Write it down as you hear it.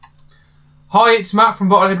Hi, it's Matt from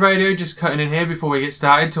Bottlehead Radio, just cutting in here before we get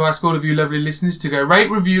started to ask all of you lovely listeners to go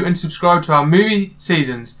rate, review and subscribe to our movie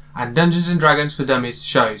seasons and Dungeons & Dragons for Dummies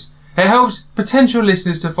shows. It helps potential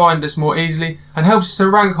listeners to find us more easily and helps us to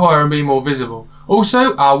rank higher and be more visible.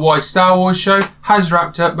 Also, our Why Star Wars show has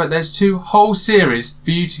wrapped up, but there's 2 whole series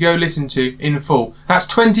for you to go listen to in full. That's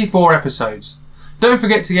 24 episodes. Don't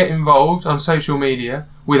forget to get involved on social media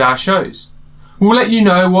with our shows. We'll let you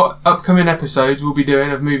know what upcoming episodes we'll be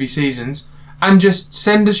doing of movie seasons, and just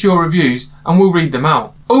send us your reviews and we'll read them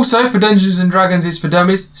out. Also, for Dungeons & Dragons is for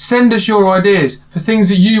Dummies, send us your ideas for things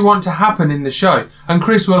that you want to happen in the show, and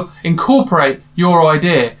Chris will incorporate your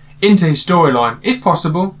idea into his storyline, if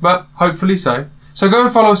possible, but hopefully so. So go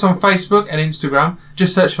and follow us on Facebook and Instagram,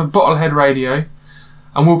 just search for Bottlehead Radio,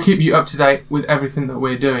 and we'll keep you up to date with everything that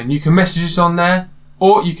we're doing. You can message us on there,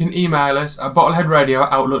 or you can email us at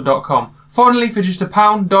bottleheadradio@outlook.com. Finally, for just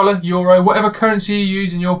 £1, $1, euro, whatever currency you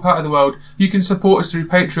use in your part of the world, you can support us through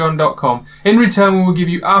patreon.com. In return, we will give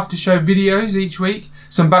you after-show videos each week,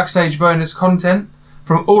 some backstage bonus content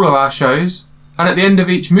from all of our shows, and at the end of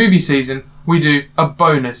each movie season, we do a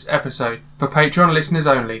bonus episode for Patreon listeners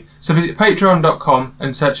only. So visit patreon.com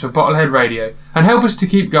and search for Bottlehead Radio, and help us to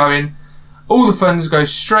keep going. All the funds go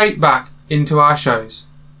straight back into our shows.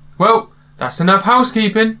 Well, that's enough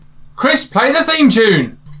housekeeping. Chris, play the theme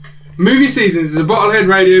tune! Movie Seasons is a Bottlehead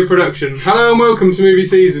Radio production. Hello and welcome to Movie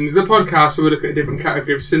Seasons, the podcast where we look at a different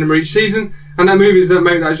category of cinema each season and at movies that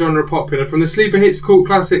make that genre popular. From the sleeper hits, cult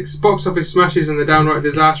classics, box office smashes and the downright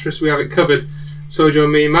disastrous, we have it covered. So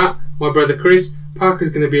join me, Matt, my brother Chris, Parker's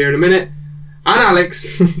going to be here in a minute, and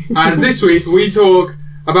Alex, as this week we talk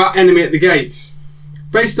about Enemy at the Gates.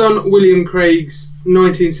 Based on William Craig's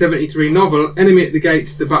 1973 novel, Enemy at the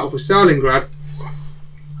Gates, The Battle for Stalingrad.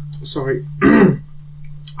 Sorry.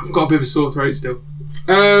 I've got a bit of a sore throat still.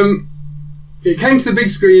 It came to the big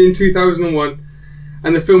screen in 2001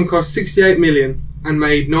 and the film cost $68 million and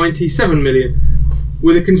made $97 million,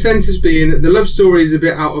 with a consensus being that the love story is a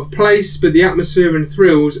bit out of place but the atmosphere and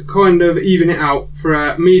thrills kind of even it out for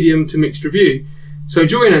a medium to mixed review. So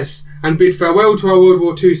join us and bid farewell to our World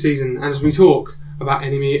War II season as we talk about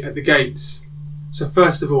Enemy at the Gates. So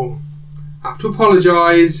first of all, I have to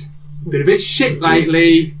apologise, been a bit shit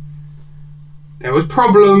lately. There was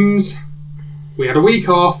problems. We had a week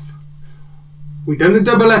off. We done a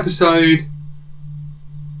double episode.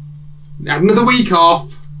 Had another week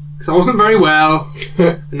off because I wasn't very well.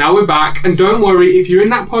 And now we're back. And don't worry, if you're in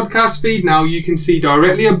that podcast feed now, you can see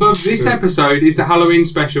directly above this episode is the Halloween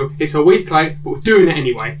special. It's a week late, but we're doing it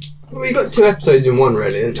anyway. Well, we got 2 episodes in one,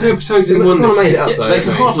 really. Didn't 2 episodes in one. Made it up, though, they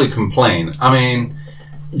can hardly complain. I mean,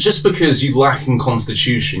 just because you lack in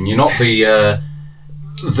constitution, you're not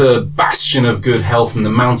the bastion of good health and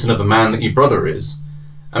the mountain of a man that your brother is.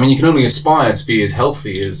 I mean, you can only aspire to be as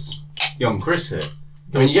healthy as young Chris here.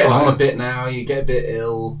 I mean, you get on a bit now, you get a bit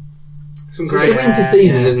ill. It's the winter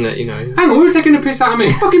season, isn't it, you know? Hang on, we were taking a piss out of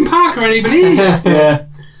me. Fucking Parker ain't even here. Yeah.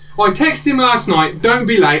 I texted him last night, don't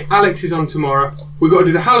be late, Alex is on tomorrow. We've got to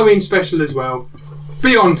do the Halloween special as well.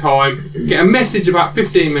 Be on time. Get a message about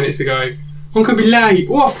 15 minutes ago. I'm going to be late.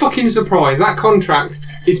 What a fucking surprise. That contract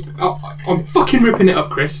is... I'm fucking ripping it up,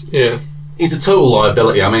 Chris. Yeah. He's a total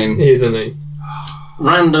liability. I mean... He is, isn't he?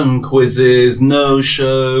 Random quizzes,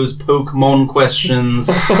 no-shows, Pokemon questions.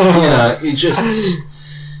 He just...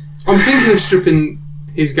 I'm thinking of stripping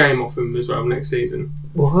his game off him as well next season.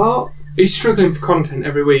 What? He's struggling for content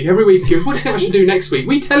every week. Every week he goes, what do you think I should do next week?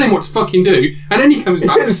 We tell him what to fucking do, and then he comes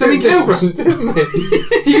back with something else. Isn't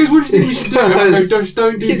it? He goes, what do you think we should do? I go, just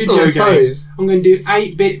don't do video games. I'm going to do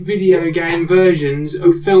 8-bit video game versions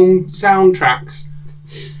of film soundtracks.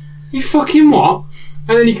 You fucking what?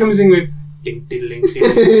 And then he comes in with ding diddling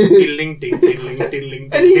diddling ding diddling diddling.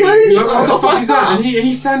 And he knows what the fuck is that? And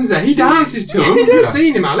he stands there. He dances to him. You've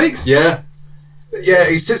seen him, Alex. Yeah. Yeah,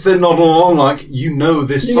 he sits there nodding along like, you know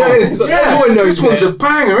this song. Everyone knows this one's a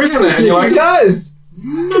banger, isn't it? And you're like, he does.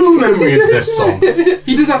 No memory of this song.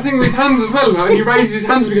 He does that thing with his hands as well, and he raises his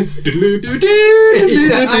hands and he goes do-do-do-do-do-do-do.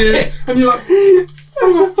 And you're like, I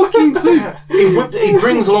haven't got a fucking clue. He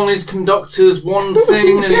brings along his conductors one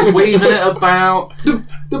thing and he's waving it about.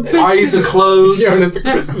 The best eyes are closed.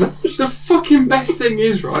 The fucking best thing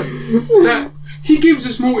is, right, that he gives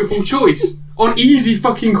us multiple choice on easy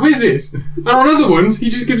fucking quizzes, and on other ones he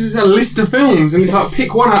just gives us a list of films and it's like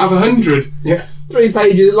pick 1 out of 100. Yeah, 3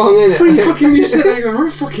 pages long, innit? 3 fucking you sit there and go, I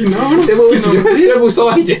don't fucking know.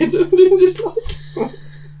 Double-sided. Just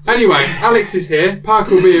like... Anyway, Alex is here.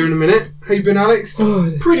 Parker will be here in a minute. How you been, Alex?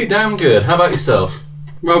 Pretty damn good. How about yourself?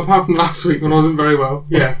 Well, apart from last week when I wasn't very well.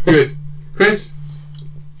 Yeah, good. Chris?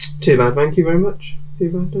 Too bad, thank you very much.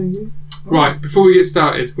 Too bad, thank you. Right, before we get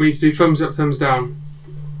started, we need to do thumbs up, thumbs down.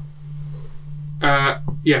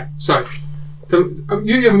 Yeah, so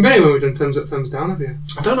you haven't been here when we've done thumbs up, thumbs down, have you?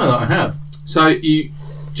 I don't know that I have. So you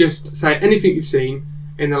just say anything you've seen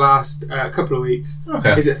in the last couple of weeks.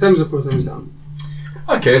 Okay. Is it thumbs up or thumbs down?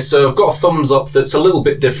 Okay, so I've got a thumbs up that's a little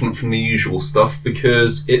bit different from the usual stuff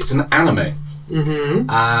because it's an anime. Mm-hmm.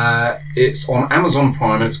 It's on Amazon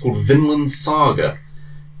Prime and it's called Vinland Saga.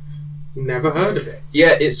 Never heard of it.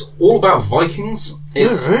 Yeah, it's all about Vikings.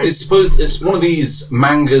 It's Alright. it's one of these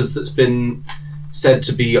mangas that's been said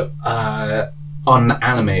to be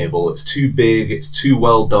unanimatable. It's too big, it's too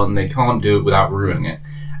well done, they can't do it without ruining it.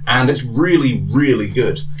 And it's really, really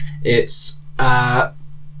good. It's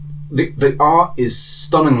the art is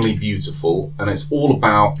stunningly beautiful, and it's all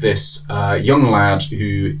about this young lad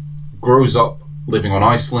who grows up living on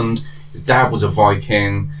Iceland. His dad was a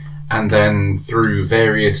Viking, and then through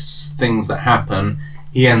various things that happen,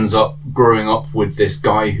 he ends up growing up with this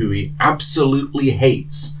guy who he absolutely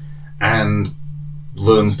hates, and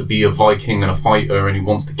learns to be a Viking and a fighter, and he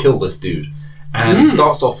wants to kill this dude. And he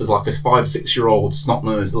starts off as like a 5-6-year-old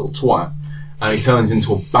snot-nosed little twat, and he turns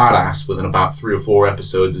into a badass within about 3 or 4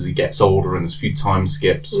 episodes as he gets older and there's a few time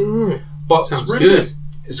skips. But Sounds it's really good.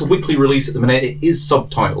 It's a weekly release at the minute. It is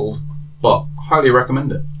subtitled, but highly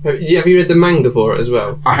recommend it. Have you read the manga for it as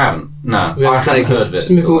well? I haven't. Nah, I was gonna I say, haven't heard of it.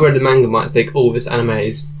 some people so- who read the manga might think, oh, this anime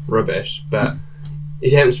is rubbish, but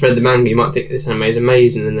if you haven't read the manga, you might think this anime is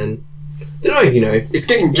amazing, and then, don't know. It's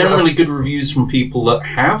getting generally good reviews from people that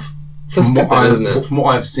have. That's From good what, then, isn't it? from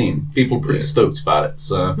what I've seen, people are pretty stoked about it.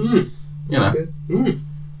 So, you know. Good.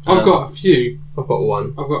 I've got a few. I've got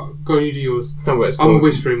one. Go on, you do yours. I can't remember what it's I'm going called. to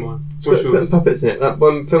whiz through mine. It's What's got yours? puppets in it. That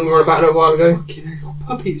one film we were on about a little while ago. Fucking hell, it's got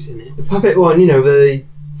puppies in it. The puppet one, where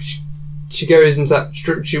she goes into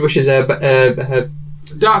that. She wishes her.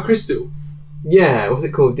 Dark Crystal. Yeah, what's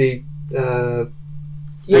it called? The.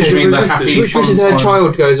 You mean the Resistance. happy She wishes her fun time?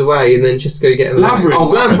 child goes away and then she has to go get him. Labyrinth. Oh,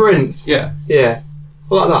 Labyrinth. Yeah. Yeah.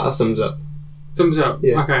 Well, like that sums up. Thumbs up.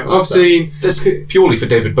 Yeah, Okay, I I've like that. seen. That's purely for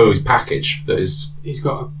David Bowie's package that is He's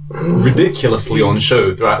got ridiculously on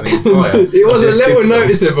show throughout the entire. It was of this a little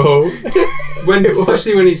kids' film. noticeable.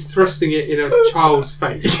 especially when he's thrusting it in a child's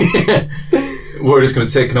face. We're just going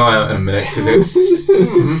to take an eye out in a minute because it's.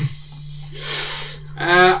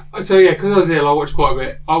 So yeah, because I was ill, I watched quite a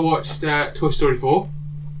bit. I watched Toy Story 4.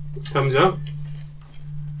 Thumbs up.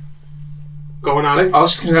 Go on, Alex. I was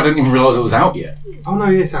just thinking I didn't even realise it was out yet Oh no,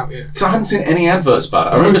 yeah, it's out yet. because I hadn't seen any adverts about it.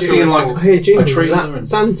 I remember Toy seeing Story like 4. I hear jingles. Is trailer that and-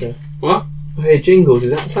 Santa? What? I hear jingles.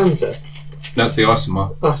 Is that Santa? that's the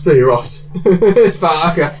Isomar. Oh, it's bloody Ross. It's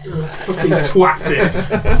Parker. Fucking twats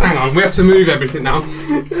it. Hang on, we have to move everything now.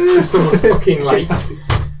 Someone's fucking late.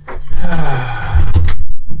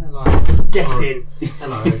 Get in.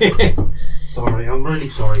 Hello. Sorry, I'm really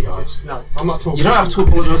sorry, guys. No, I'm not talking. You don't have to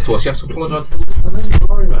apologise to us. You have to apologise to the listeners. I'm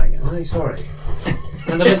sorry, mate. I'm really sorry.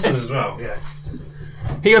 And the listeners as well, yeah.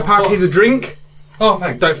 Here, Park, here's a drink. Oh,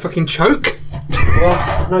 thank you. Don't fucking choke.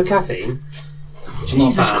 Well, no caffeine.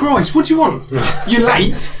 Jesus bad. Christ, what do you want? You're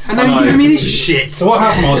late, and now you're giving me this shit. So what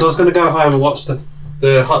happened was I was going to go home and watch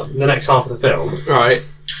the next half of the film, Right.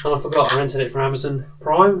 and I forgot I rented it from Amazon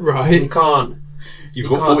Prime. Right. You can't. You've you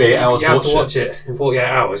got can't- 48 hours You to have to watch watch it in 48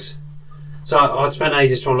 hours. So I'd spent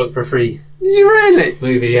ages trying to look for a free Did you really?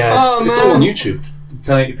 movie. Yeah. Oh, It's man. all on YouTube.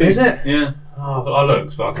 1080p. Is it? Yeah. Oh, but I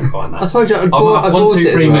looked, but I couldn't find I that. told you I I bought one, it two,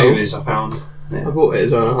 as three well. movies I found. I bought it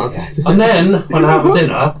as well. And then, when I have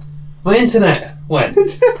dinner, my internet went.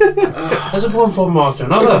 There's one problem after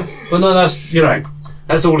another. But no,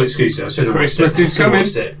 that's all excuses. I should have watched Christmas it. is I should have coming.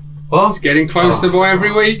 watched it. What? It's getting closer by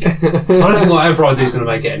every week. I don't think whatever I do is going to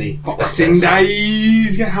make it any Boxing better.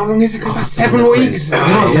 Days. Yeah, how long is it? About 7 Quiz. weeks.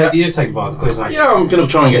 You're taking part in the quiz, aren't you? Yeah, I'm going to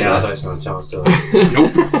try and get Yeah, I that. don't stand a chance to.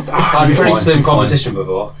 Nope. I've pretty Fine, slim fine. competition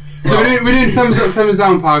before. So we're doing thumbs up, thumbs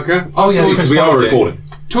down, Parker. Oh, yeah, Also, Because we are recording.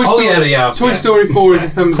 Toy Oh, Story, yeah. Toy Story 4 is a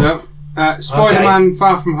thumbs up. Spider-Man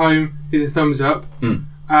Far From Home is a thumbs up. And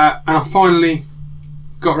I finally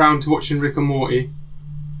got round to watching Rick and Morty.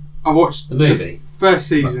 I watched The movie? first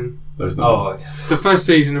season. There's no. Oh, okay. The first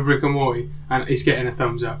season of Rick and Morty, and it's getting a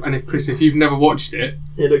thumbs up. And if you've never watched it,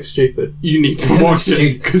 It looks stupid. you need to watch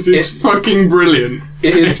it because it's fucking brilliant.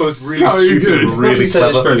 It is It's both really so stupid good. and If really he says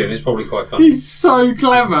it's clever. brilliant, it's probably quite funny. It's so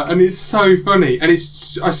clever and it's so funny. And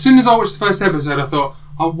it's as soon as I watched the first episode, I thought,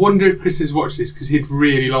 I wonder if Chris has watched this because he'd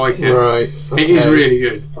really like it. Right. It is really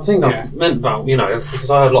good. I think Yeah. I meant about, because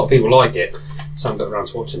I heard a lot of people like it, so I haven't got around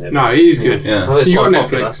to watching it. No, it is good. Yeah. Oh, it's You got quite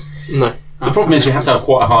popular. Netflix? No. The problem is you have to have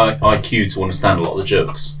quite a high IQ to understand a lot of the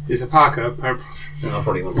jokes. It's a Parker. No, I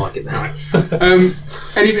probably wouldn't like it then.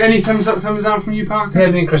 Any thumbs up, thumbs down from you, Parker? Yeah,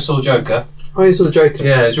 me and Chris saw Joker. Oh, you saw the Joker.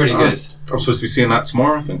 Yeah, it's really good. I'm supposed to be seeing that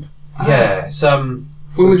tomorrow, I think. Yeah, it's When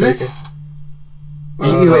was this?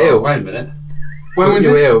 You were ill. Wait a minute. When was You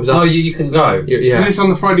were this? ill. Was No, you can go. yeah. Was this on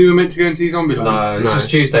the Friday we were meant to go and see Zombieland? No, this No. was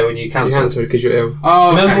Tuesday when you You cancelled. cancelled because you're ill. Oh,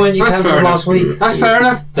 Remember okay. when you That's cancelled fair last enough. week? That's fair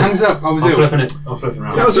enough. Hands up. I was I'm ill. flipping it. I'm flipping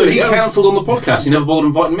around. That was So he that was- cancelled on the podcast. He never bothered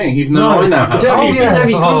inviting me, even though No. I now have. Don't Oh, even yeah. have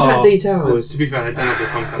your contact Oh. details. To be fair, I don't have the You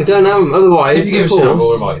contact. don't have them, otherwise. If you give us of a number, we'll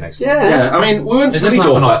course. invite you next time. Yeah. Yeah, I mean, we went to It doesn't mini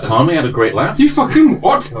golf happen that often. time. We had a great laugh. You fucking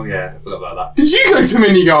what? Oh yeah, I forgot about that. Did you go to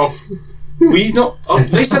mini golf? We not.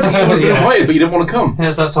 They said that you would have been Yeah. invited, but you didn't want to come. Yeah,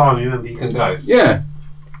 it's that time. You remember you couldn't go. Yeah.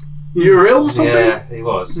 You were ill or something? Yeah, he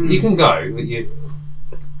was. You can go, but you.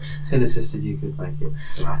 Sin insisted you could make it.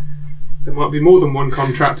 So. There might be more than one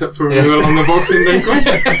contract up for renewal on the Boxing Day quiz.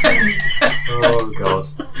 Oh god.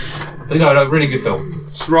 But no, really good film.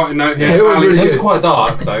 Just write a note here. Yeah, it was Ali- really It was good. quite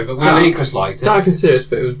dark though, but Alex. Chris liked it. Dark and serious,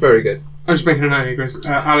 but it was very good. I'm just making a note here, Chris.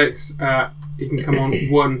 Alex, you can come on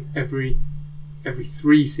one every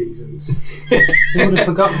 3 seasons. You would have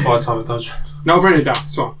forgotten by the time it comes. No, I've written it down.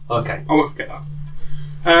 So Okay, I won't forget that.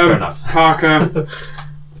 fair enough. Parker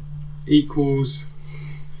equals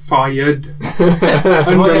fired. get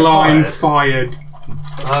Underline fired? fired.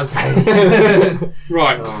 Okay.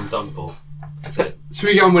 Right. Oh, I'm done for. Should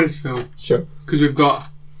we get on with this film? Sure. Because we've got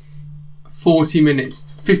 40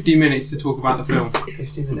 minutes, 50 minutes to talk about the film.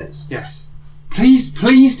 50 minutes. Yes.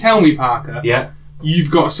 Please tell me, Parker, Yeah. you've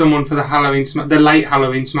got someone for the Halloween the late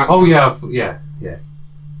Halloween smack. Oh yeah, yeah.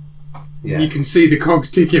 You can see the cogs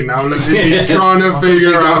ticking now. Look, he's trying to I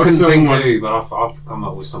figure out couldn't think someone. who, but I've come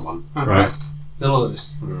up with someone. Okay. Right. No,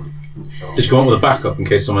 this. Did you come up with a backup in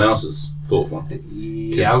case someone else has thought of one?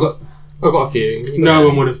 Yeah, I've got a few. No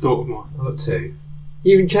one would have thought of mine. I've got two.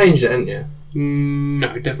 You changed it, haven't you? No,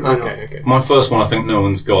 definitely Okay. My first one, I think no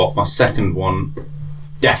one's got. My second one,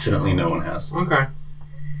 definitely no one has. not. Okay.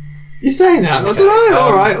 You're saying that? I don't know.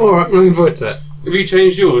 Alright. I'm looking forward to it. Have you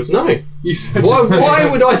changed yours? No. You said. Why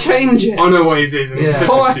would I change it? I know what his is, and it's Yeah. such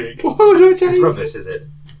Why, a dick. why would I change It's it? rubbish, is it?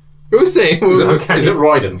 We'll see. Is it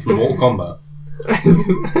Raiden from Mortal Kombat?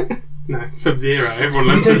 No, Sub-Zero. Everyone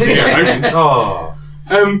loves Sub-Zero. Oh.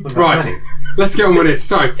 Right. Let's get on with this.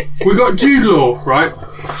 So, we got Jude Law, right?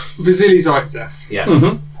 Vasily Zaitsev. Yeah.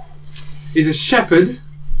 He's a shepherd,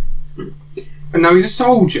 and now he's a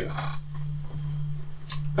soldier.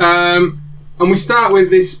 And we start with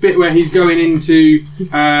this bit where he's going into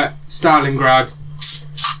Stalingrad.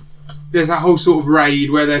 There's that whole sort of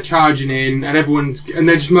raid where they're charging in, and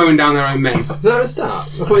they're just mowing down their own men. Is that a start?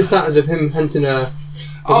 I thought it started with him hunting a.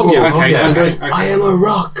 Oh yeah, okay. yeah. And Okay, goes, okay. I am a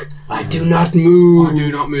rock. I do not move. I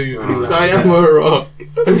do not move. So I am a rock.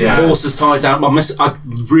 Yeah. Horses tied down. I'm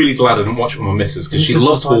really glad I didn't watch it with my missus because she Missus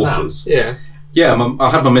loves was tied down? horses. Yeah. Yeah, I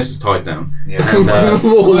had my missus tied down. Yeah. And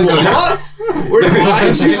What?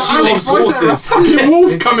 Why? She loves Alex, why is there a horses. fucking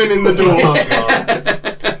wolf coming in the door? Oh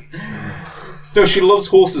god. No, she loves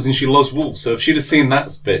horses and she loves wolves. So if she'd have seen that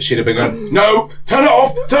bit, she'd have been going, "No, turn it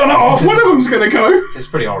off, turn it off." One of them's gonna go. It's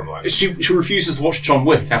pretty horrible. Actually. She refuses to watch John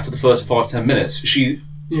Wick after the first 5-10 minutes. She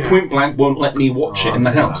Yeah. point blank won't let me watch it in I've the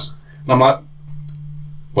seen house. And I'm like,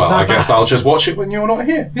 well, Is I that guess bad? I'll just watch it when you're not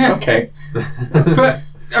here. Yeah. Okay. But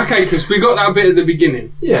okay, Chris, we got that bit at the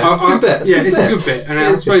beginning. Yeah, it's a good bit. It's a good bit, and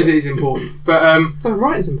I suppose it is important. But Oh,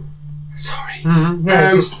 right, it's important. sorry.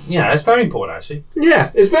 Yeah, it's very important actually.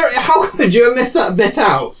 Yeah, it's very. How could you have missed that bit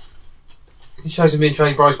out? It shows him being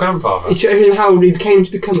trained by his grandfather. It shows you how he came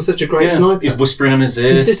to become such a great Yeah. sniper. He's whispering in his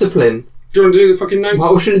ear. His discipline. Do you want to do the fucking notes?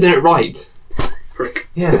 Well, I should have done it right. Prick.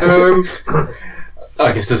 Yeah.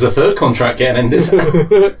 I guess there's a third contract getting ended. So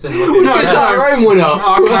We should start our own one up.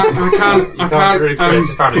 I can't really can't,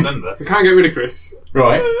 Chris, a family member. I can't get rid of Chris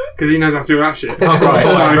Right. because he knows how to do that shit. Can't call it Right.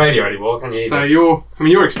 bottle So- radio anymore, can you? So either?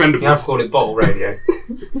 you're expendable. You have to call it bottle radio.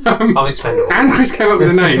 I'm expendable. And Chris came up with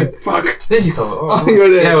a name. Fuck. Did you call it? I think I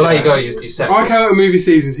did. Yeah, well there you go. You set. I came up with movie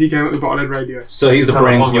seasons. He came up with Bottlehead Radio. So he's the Can't have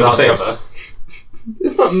brains one and you're the without the face.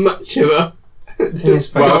 It's not much of a. Well,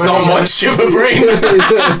 it's not much of a brain.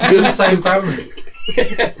 You're in the same family.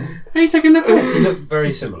 Are you taking the piss? You look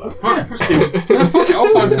very similar. Right, fuck it, I'll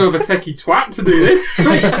find some other techie twat to do this.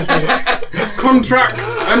 Chris. Contract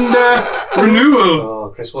and renewal.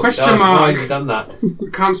 Oh, Chris, what Question have you done? mark. Why have you done that?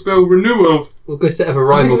 I can't spell renewal. We'll go set up a I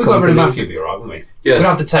rival think we got rid of company. Matthew, would be alright, wouldn't we? Yes. We'd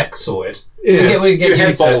have the tech sorted. Yeah. We get You you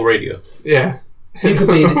had to. bottle radio. Yeah.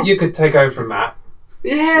 You could take over from Matt.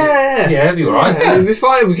 Yeah. Yeah, it'd be alright. Yeah, it'd be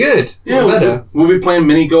fine. It'd be good. Yeah, better. We'll be playing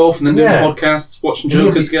mini golf and then doing Yeah. podcasts, watching Yeah.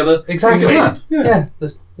 Joker together. Exactly. We can laugh. Yeah.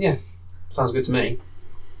 Yeah. Sounds good to me.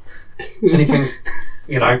 Anything,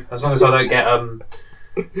 as long as I don't get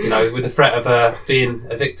you know, with the threat of being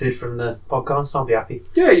evicted from the podcast, I'll be happy.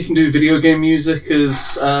 Yeah, you can do video game music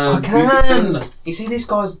as I music can. fans. You see, these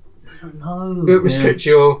guys. I don't know. It restricts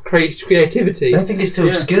your creativity. They think it's too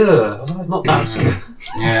Yeah. obscure. Oh, it's not that obscure.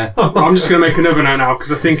 Yeah. I'm just going to make another note now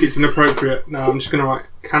because I think it's inappropriate. No, I'm just going to write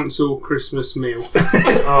cancel Christmas meal.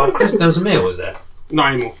 Oh, Chris, there was a meal, was there?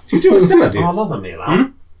 Not anymore. Do you do us dinner, do Oh, you? I love a meal. Hmm? Out.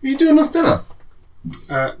 Are you doing us dinner?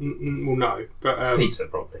 Well, no. But Pizza,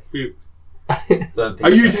 probably. you- Burnt pizza. are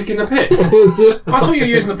you taking the piss? I thought you were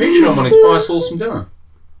using the Patreon money to buy us all some dinner.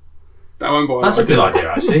 That won't bother. That's a good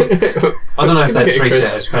idea, actually. I don't know if they'd Get a appreciate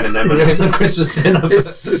Christmas. us spending them on a Christmas dinner. but-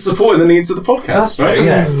 It's supporting the needs of the podcast, That's true, right?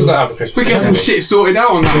 yeah. We've got to have a Christmas We get some dinner. shit sorted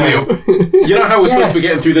out on that meal. You know how we're supposed to be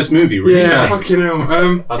Yes. getting through this movie really Yeah, fast? fucking hell.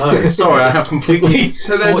 I know. Sorry, I have completely...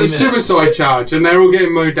 So there's 40 a suicide charge and they're all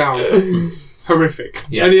getting mowed down. Horrific.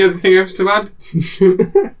 Yeah. Any other thing else to add?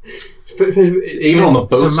 Even on the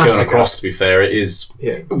boats It's a going massacre. across, to be fair, it is...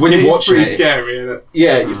 Yeah. When It's you're watching pretty it... scary, isn't it?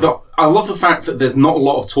 Yeah, I love the fact that there's not a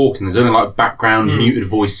lot of talking. There's only like background muted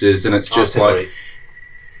voices, and it's just like,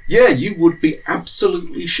 yeah, you would be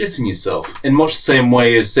absolutely shitting yourself. In much the same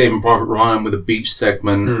way as Saving Private Ryan with a beach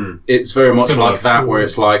segment. It's very much Similar. like that, where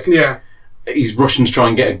it's like Yeah. he's rushing to try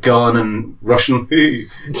and get a gun, and rushing to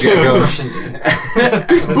get a gun.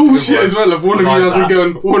 It's bullshit as well if one of you Like has that. a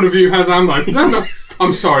gun, one of you has ammo. No,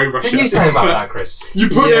 I'm sorry, Russia. What do you say about that, Chris? You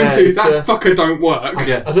put Yeah, them two, it's, that fucker don't work.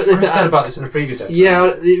 Yeah. I don't know if Chris it said about this in a previous episode.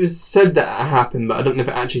 Yeah, it was said that it happened, but I don't know if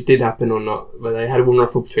it actually did happen or not. Where they had a woman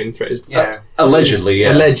rifle between threes. Yeah. Allegedly,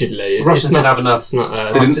 yeah. Allegedly, The Russians It's didn't not- have enough. It's not.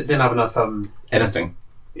 They Didn't have enough. Anything. Anything.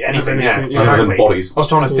 Anything, Yeah. yeah. Other Exactly. than bodies. I was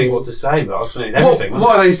trying to think what to say, but I was thinking What, everything.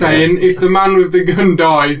 what are they saying? If the man with the gun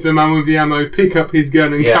dies, the man with the ammo pick up his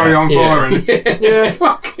gun and Yeah. carry on Yeah. firing. Yeah.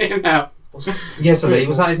 Fucking hell. Yesely,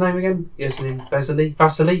 was that his name again? Yesely, Vasily.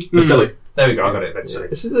 Vasily. There we go. I got it eventually.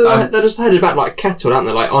 This is, they're just headed about like cattle, aren't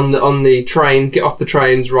they? Like on the trains, get off the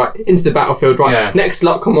trains, right into the battlefield. Right, Yeah. next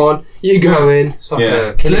lot, come on, you go in. It's like Yeah. a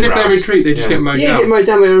And killing then if they ground. retreat, they just Yeah. get mowed Yeah, down. get mowed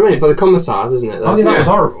down in a minute by the commissars, isn't it? Oh yeah, that Yeah. was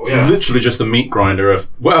horrible. It's Yeah. literally just a meat grinder of,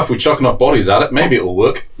 well, if we chuck enough bodies at it, maybe it'll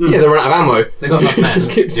work. Yeah, they run out of ammo. They got enough men.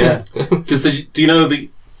 Just keep Yeah. saying- Because do you know the...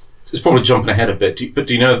 It's probably jumping ahead a bit, but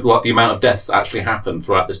do you know like the amount of deaths that actually happened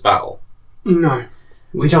throughout this battle? No.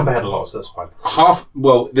 We jump ahead a lot, so that's fine.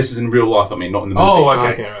 Well, this is in real life, I mean, not in the movie. Oh,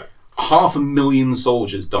 okay. right. 500,000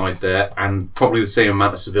 soldiers died there, and probably the same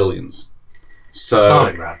amount of civilians. So,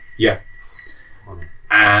 Stalingrad. yeah.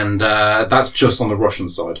 And that's just on the Russian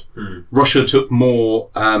side. Hmm. Russia took more...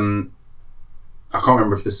 I can't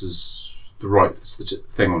remember if this is the right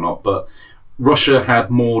thing or not, but Russia had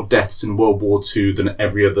more deaths in World War II than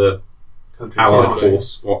every other Country Allied commanders.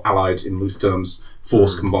 force, or Allied in loose terms,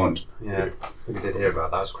 force combined. Yeah, we did hear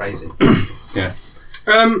about that. It was crazy. Yeah.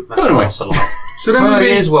 That's Anyway. loss of life. So then Well, we it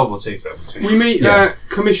meet, is World War II film. we meet Yeah.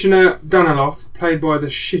 Commissioner Danilov, played by the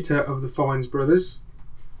shitter of the Fiennes brothers,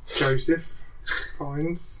 Joseph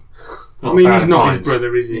Fiennes. I mean, he's not his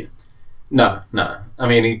brother, is he? No. I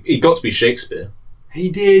mean, he got to be Shakespeare. He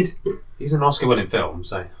did. He's an Oscar-winning film,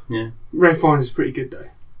 so Ray Fiennes is pretty good though.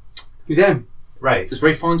 Who's M? Ray. Has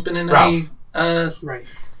Ray Fiennes been in Ralph.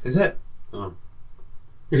 Rafe. Is it?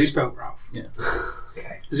 It's spelled Ralph.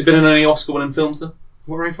 Has he been in any Oscar-winning films though?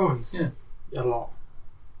 What, Ray Fiennes? Yeah. A lot.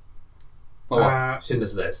 Oh,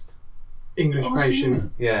 Schindler's List. English Oh, I see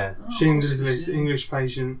Patient. Yeah. Schindler's Oh, List, yeah. English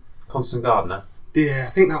Patient. Constant Gardener. Yeah, I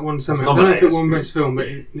think that won something. I It's don't know if it nominated. won Best Film, but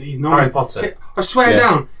he's Harry nominated. Potter. I swear Yeah.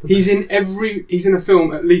 down, he's in a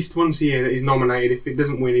film at least once a year that he's nominated. If it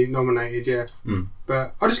doesn't win, he's nominated. Yeah, Mm.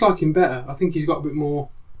 but I just like him better. I think he's got a bit more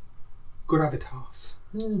good avatars.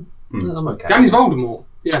 I'm okay. And he's Voldemort.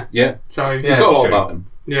 Yeah, yeah. so Yeah. He's got a lot true. about him.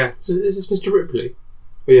 yeah. Is this Mr. Ripley?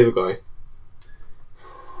 Or the other guy?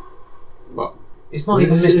 What? It's not Is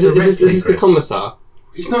even this, Mr. is Ripley. this the Chris. commissar?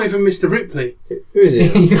 He's not even Mr. Ripley. Who is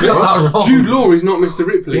he? You got that wrong. Jude Law is not Mr.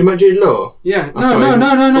 Ripley. You about Jude Law? Yeah, I no, saw no, him.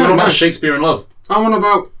 no, no, We're no, on no. about Shakespeare in Love. I'm on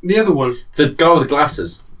about the other one, The guy with the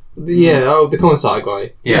glasses. Yeah, the commissar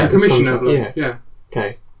guy. Yeah. the commissioner. Commissar, Yeah.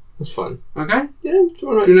 Okay, that's fine. Okay. Yeah, it's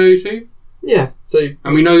alright. Do you know who's who? Yeah, so...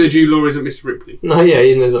 And we know that Jude Law isn't Mr. Ripley. No, yeah,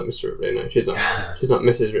 he knows not Mr. Ripley, no, she's not. She's not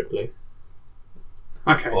Mrs. Ripley.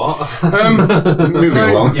 Okay. What? Moving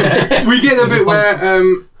So- along. Yeah. We get the bit where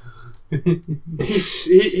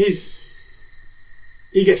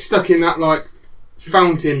he gets stuck in that like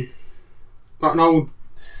fountain, like an old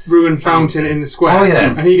ruined fountain in the square. Oh, yeah.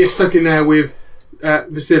 And he gets stuck in there with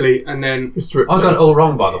Vasily, and then Mr. Ripley. I got it all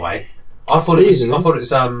wrong, by the way. I thought it was. Isn't it? I thought it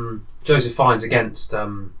was Joseph Fiennes against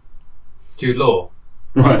Jude Law.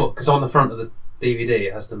 Right. Because on the front of the DVD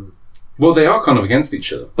it has them. Well, they are kind of against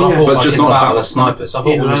each other. But I Yeah. thought But like just in not a Battle battle of of Snipers. I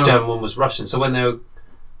thought In one was love. German, one was Russian. So when they were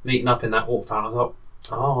meeting up in that water fountain, I thought,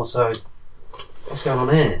 Oh, so what's going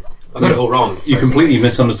on here? I got it all wrong. You completely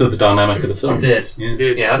misunderstood the dynamic of the film. I did. Yeah.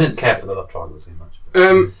 Yeah, I didn't care for the love triangle too much.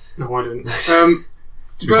 No, I didn't.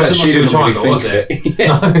 To be fair, But- she didn't really Triangle, think was of it? it.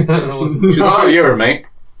 Yeah. No, it wasn't. She's like, oh, you're a mate.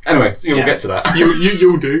 Anyway, you'll Yeah. get to that.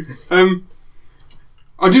 You'll do.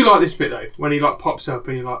 I do like this bit though, when he like pops up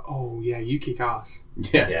and you're like, oh yeah, you kick ass,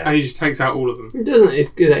 Yeah. Yeah. and he just takes out all of them. It doesn't. It's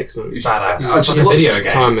good, excellent. It's badass. I It's just like a love video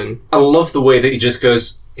game. Timing. I love the way that he just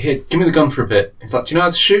goes, here, give me the gun for a bit. He's like, do you know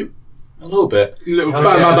how to shoot? A little bit. Little Oh,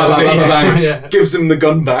 bang, yeah. bang, bang, bang, bang, bang. Yeah. Gives him the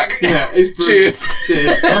gun back. Yeah, it's brilliant. Cheers.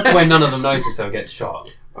 Cheers. I like the way none of them notice they'll get shot.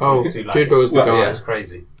 Oh, It's too late. Jude Law's the Well, guy. yeah. That's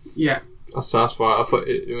crazy. Yeah, That's why I thought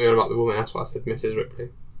we were about the woman. That's why I said Mrs. Ripley.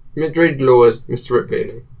 Jude Law is Mr. Ripley,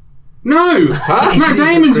 isn't he? no, Huh? Matt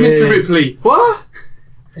Damon's Mr. Chris. Ripley. What?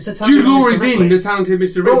 It's a Jude Law is in The Talented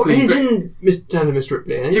Mr. Oh, Ripley. he's but- in Mr.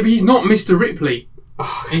 Ripley, isn't he? Yeah, but he's not Mr. Ripley.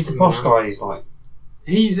 Oh, He's the posh guy. He's like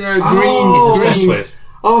He's green. Oh, he's obsessed green. with.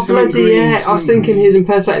 Oh, Something bloody green, yeah! I was something thinking he's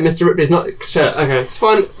impersonating Mr. Ripley. He's not. Shut up. Okay, it's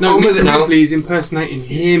fine. No, I'm with it Mr. now. Ripley is impersonating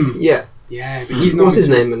him. Yeah. Yeah, but he's not. What's his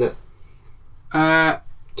name in it?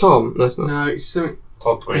 Tom. No, it's not. No, it's something.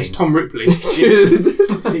 Todd Green. It's Tom Ripley.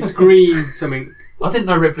 It's green something. I didn't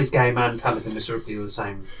know Ripley's Game and Talented Mr. Ripley were the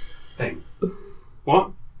same thing.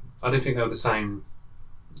 What? I didn't think they were the same,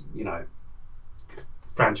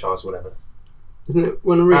 franchise or whatever. Isn't it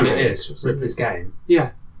one of And remake? it is. Ripley's Game.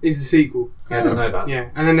 Yeah, is the sequel. Yeah, I didn't know that. Yeah,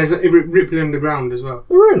 and then there's a Ripley Underground as well.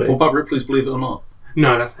 Oh, really? What about Ripley's Believe It or Not?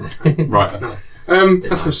 No, that's not. Right.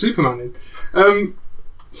 That's got Superman in.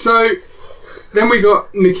 So then we got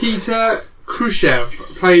Nikita Khrushchev,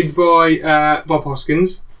 played by Bob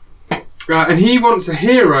Hoskins, and he wants a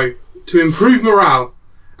hero to improve morale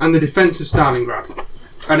and the defence of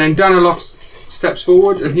Stalingrad. And then Danilov steps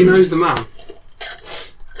forward, and he knows the man.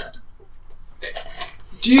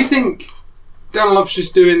 Do you think Danilov's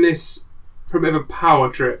just doing this for a bit of a power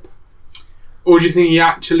trip, or do you think he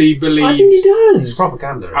actually believes? I think he It's does.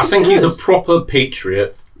 propaganda. I think he's a proper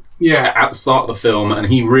patriot Yeah, at the start of the film, and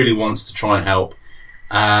he really wants to try and help.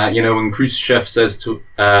 When Khrushchev says to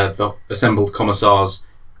the assembled commissars,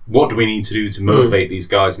 what do we need to do to motivate these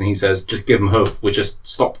guys? And he says, just give them hope. We just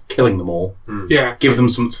stop killing them all. yeah. Give them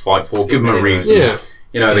something to fight for. Give them a reason.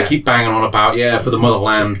 Yeah. They keep banging on about, for the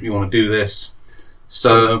motherland, we want to do this.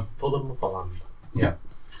 So, For the motherland.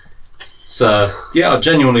 I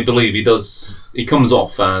genuinely believe he does. He comes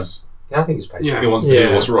off as Yeah, I think it's patriotic. Yeah. he wants to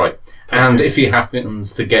do what's right. And if he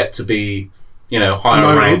happens to get to be, higher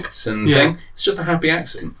Promoted. ranked and Yeah. thing, it's just a happy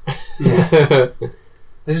accident. They're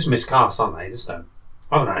just miscast, aren't they? Just don't.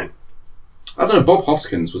 I don't know. I don't know, Bob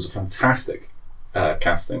Hoskins was a fantastic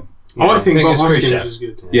casting. I think Bob it's Hoskins Khrushchev. was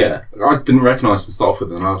good. Yeah, I didn't recognise him start off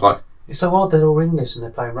with, and I was like, It's so odd they're all English and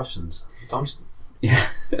they're playing Russians. I'm just,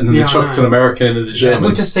 and then Yeah, they chucked I know. an American in as a German.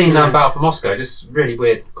 we've just seen Battle for Moscow. Just really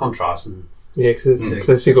weird contrast, and Yeah, because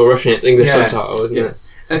they speak all Russian. It's English Yeah. subtitle, isn't Yeah. it?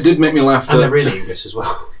 And it did make me laugh they're that, really English as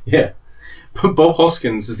well. yeah. But Bob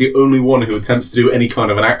Hoskins is the only one who attempts to do any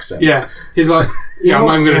kind of an accent. Yeah, he's like, Yeah, I'm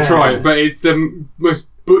not even going yeah. to try it, but it's the most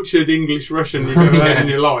butchered English Russian you've ever heard in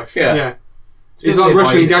your life. Yeah. He's It's like weird why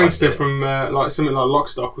Russian he decides gangster it. from something like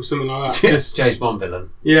Lockstock or something like that. Yeah. Just, James Bond villain.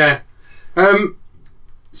 yeah.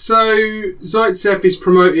 So Zaitsev is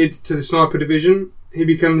promoted to the sniper division. He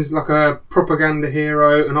becomes like a propaganda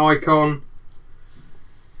hero, an icon.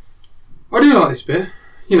 I do like this bit.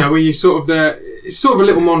 Where you sort of it's sort of a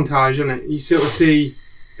little montage, isn't it? You sort of see.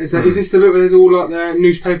 Is this the bit where there's all like the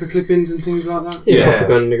newspaper clippings and things like that? Yeah, Yeah.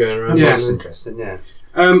 propaganda going around. Yeah. That's isn't it? interesting. Yeah.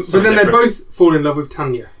 But then they different. both fall in love with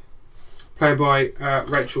Tanya, played by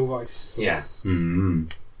Rachel Weisz. Yeah.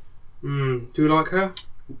 Mm. Do you like her?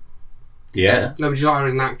 Yeah. No, would you like her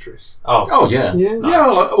as an actress? Oh. Oh, yeah. Yeah.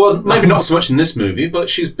 Well, maybe not so much in this movie, but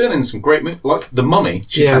she's been in some great movies. Like The Mummy,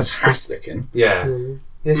 she's Yes. fantastic in. Yeah. Mm.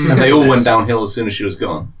 Yeah, she's And good they in all this. went downhill as soon as she was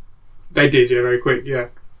gone. They did, yeah, very quick, yeah.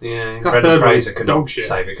 Yeah. That Brendan third Fraser one's couldn't dog shit.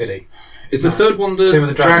 save it, could he? Is the third one the Tomb of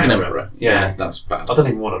the Dragon Dragon Emperor? Emperor? Yeah. That's bad. I don't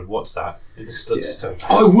even want to watch that. It just looks so bad.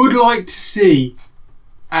 I would like to see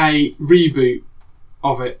a reboot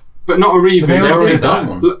of it, but not a reboot. They They already already did done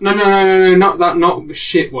that. one. No, not that, not the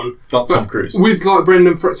shit one. Not But Tom Cruise. With like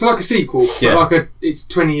Brendan Fraser, so like a sequel, Yeah. but like it's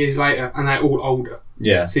 20 years later and they're all older.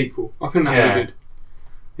 Yeah. Sequel. I think that'd Yeah. be good.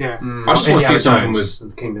 Yeah. I just want to see something with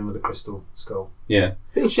the Kingdom of the Crystal Skull. Yeah.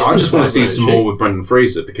 I think she's I in just the want to third see one, some isn't more with Brendan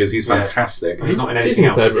Fraser because he's Yeah. fantastic. And he's not in She's anything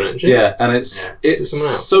in the else. third one, is isn't she? Yeah, and it's Yeah. Is it someone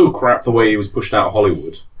else? so crap the way he was pushed out of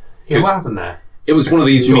Hollywood. he? Yeah, what happened there? It was one of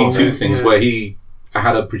these Sure, Me Too yeah. things Yeah. where he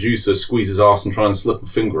had a producer squeeze his arse and try and slip a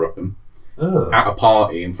finger up him Oh. at a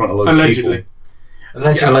party in front of loads Allegedly. of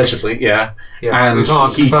people. Yeah, allegedly, yeah. Yeah. And we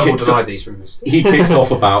can't he confirm or kicked deny up- these rumours. He kicked off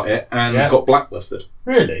about it and Yeah. got blacklisted.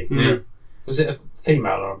 Really? Yeah. Was it a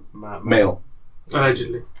female or Male.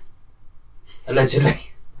 Allegedly. Allegedly.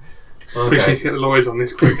 Appreciate Okay. to get the lawyers on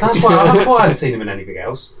this quick. That's why I hadn't seen him in anything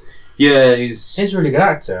else. Yeah, he's He's a really good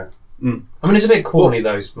actor. Mm. I mean, it's a bit corny,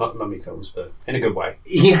 those mummy films, but in a good way.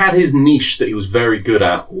 he had his niche that he was very good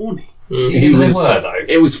at. Horny. He They was. were, though.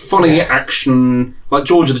 It was funny action, like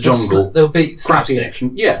George of the Jungle. They'll be Crappy slapstick.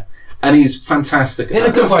 action. Yeah, and he's fantastic at In a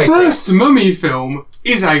that. good way. First Mummy film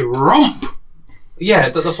is a romp. Yeah,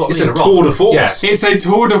 that's what It's I mean. a tour de force. Yeah. It's a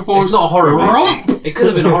tour de force. It's not a horror movie. romp. It could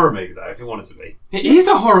have been a horror movie, though, if it wanted to be. It is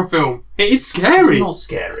a horror film. It is scary. It's not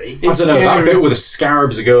scary. I don't know, that scary. bit where the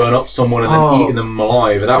scarabs are going up someone and then Oh. eating them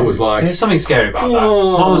alive, that was like... There's something scary about that.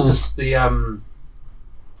 Oh. One was just the,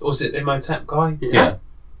 was it the Imhotep guy? Yeah.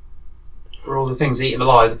 Where all the things eating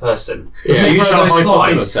alive the person. Yeah. Are you trying to those hype up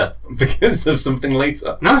flies. Imhotep because of something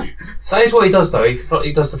later? No. That is what he does, though.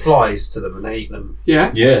 He does the flies to them and they eat them.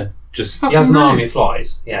 Yeah. Yeah, just... Fucking He has an brilliant. army of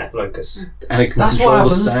flies. Yeah, locusts. And it can That's control what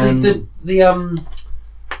the happens. sand.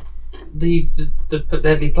 The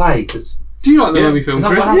deadly plague. Do you like the Yeah. Mummy film, Is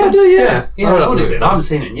that Chris? what Yeah, I happens? do, yeah. Yeah, I I like thought the it movie. did. I haven't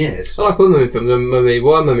seen it in years. I like all the Mummy films. Mummy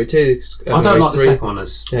 1, Mummy 2. I don't like the 3. second one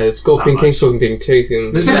as. Yeah, the Scorpion that King, much. Scorpion King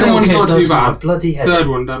 2. The second little one's kid not too does my bad. bloody head. Third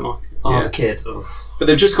one, don't like it. Oh, Yeah. the kid. Ugh. But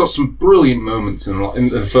they've just got some brilliant moments in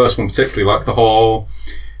the first one, particularly, like the whole...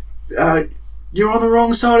 you're on the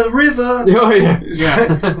wrong side of the river. Oh, yeah.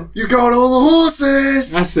 Yeah. You got all the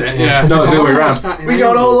horses. That's it, yeah. No, it's the other way I around. watched that in We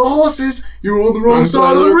got April. all the horses. You're on the wrong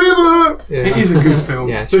side of the river. It is a good film.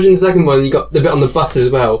 Yeah, especially in the second one, you got the bit on the bus as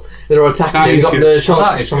well. They're all attacking That them. You is got good. the That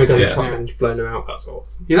shotgun, is someone got good, a yeah. shotgun blowing them out. That's all.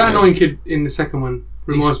 Yeah, that annoying kid in the second one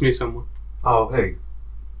reminds me of someone. Oh, who?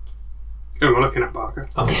 Who am I looking at, Barker?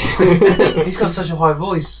 He's got such a high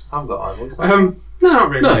voice. I haven't got a high voice. No, not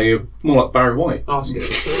really. No, you're more like Barry White. Oh, that's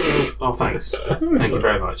good. Oh, thanks. Thank you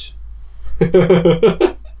very much.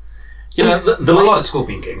 You know, I like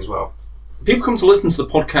Scorpion King as well. people come to listen to the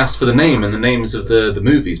podcast for the name and the names of the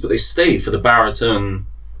movies, but they stay for the baritone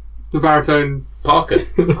The baritone. Parker.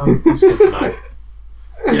 Oh, that's good to know.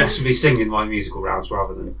 I Yes. should be singing my musical rounds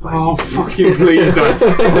rather than playing. Oh, fucking please don't.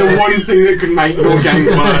 The one thing that could make your game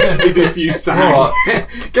worse is if you sang.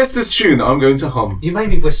 Alright, guess this tune that I'm going to hum. You made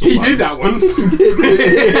me whistle. He once. did that once.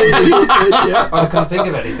 I can't think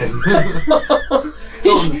of anything.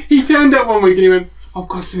 He turned up one week and he went, I've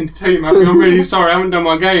got something to tell you, Matthew. I'm really sorry. I haven't done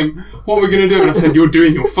my game. What are we going to do? And I said, you're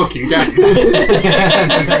doing your fucking game.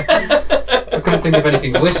 I couldn't think of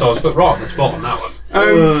anything to whistle. I was put right on the spot on that one.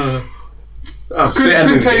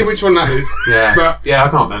 Couldn't tell you which one that is. Yeah. But, yeah, I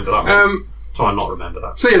can't remember that one. Try and not remember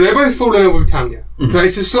that. so yeah, they both fall in love with Tanya. So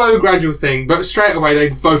it's a slow, gradual thing, but straight away they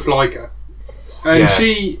both like her. And Yeah.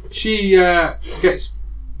 she gets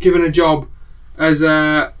given a job as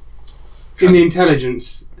in the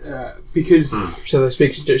intelligence because So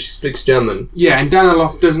she speaks German. yeah, and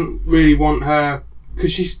Danilov doesn't really want her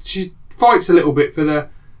because she fights a little bit for the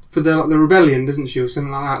like the rebellion, doesn't she, or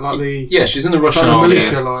something like that, like the Yeah, she's in the Russian like the army.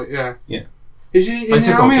 militia, like yeah. Yeah. Is she They in the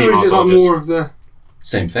took on army or is it female like soldiers. more of the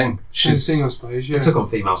Same thing. same She's thing? I suppose. Yeah. They took on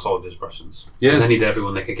female soldiers, Russians. Yeah. Because they needed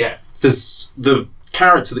everyone they could get. there's the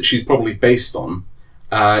character that she's probably based on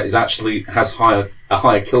is actually has a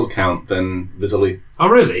higher kill count than Vasily Oh,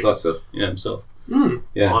 really? Zaitsev. Yeah, himself. Mm.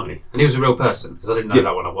 Yeah. Aren't he? And he was a real person, because I didn't know Yeah.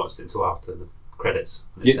 that when I watched it until after the credits.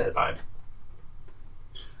 They Yeah. said about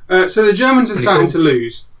him. So the Germans are Pretty starting cool. to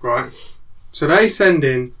lose, right? So they send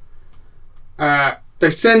in. They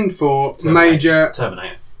send for Terminator. Major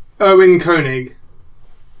Terminator. Erwin Koenig,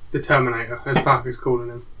 the Terminator, as Parker's calling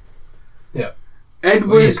him. Yeah. Well,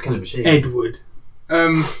 Edward. he is a killing machine. Edward.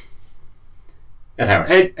 Ed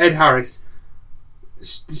Harris. Ed Harris.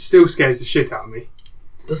 Still scares the shit out of me.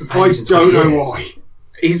 Doesn't I age in don't 20 know years. why.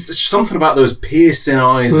 He's something about those piercing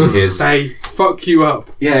eyes of his. They fuck you up.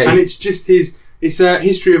 Yeah, And it's just it's a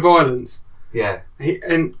history of violence. Yeah.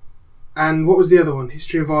 And what was the other one?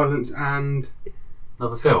 History of violence and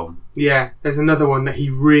Another film. yeah, there's another one that he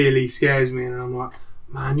really scares me and I'm like,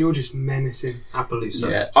 man, you're just menacing. Appaloosa.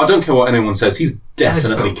 yeah. I don't care what anyone says. He's definitely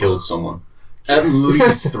Nice film. killed someone. At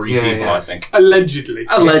least 3 Yeah, people, yeah. I think. Allegedly.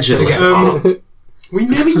 Allegedly. To get We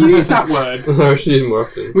never use that word. No, she uses more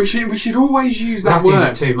often. We should always use We that have to use word.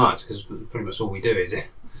 it too much, because pretty much all we do is it.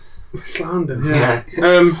 Slander. Yeah.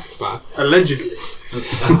 Allegedly.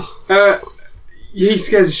 He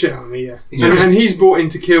scares the shit out of me, yeah. He's And pretty- he's brought in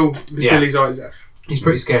to kill Vasily Zaitsev. He's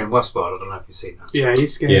pretty scary in Westworld. I don't know if you've seen that. Yeah,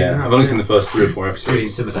 he's scary. Yeah, I've only seen the first 3 or 4 It's pretty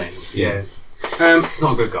episodes. intimidating. Yeah. He's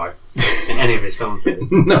not a good guy in any of his films, really.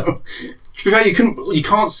 No. To be fair, you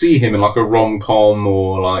can't see him in like a rom-com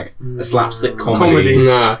or like a slapstick comedy.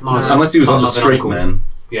 Nah. Nice. Unless he was like the Fun-loving straight uncle. man.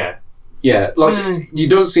 Yeah. Yeah, like Mm. you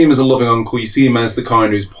don't see him as a loving uncle. You see him as the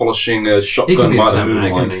kind who's polishing a He could shotgun be by the the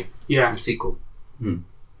Terminator, couldn't moonlight. he? Yeah. The sequel.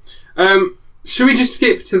 Should we just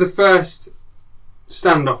skip to the first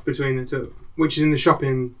standoff between the two, which is in the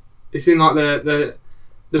shopping? It's in like the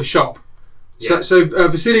shop. Yeah. So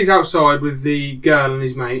Vasily's outside with the girl and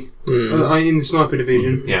his mate in the sniper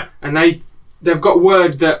division. Yeah. And they've got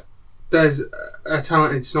word that there's a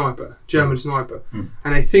talented sniper, German sniper, and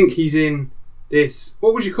they think he's in this.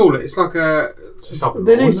 What would you call it? It's like a. It's a shopping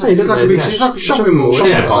They mall, do isn't say, it? It's don't like they? it's like a shopping mall.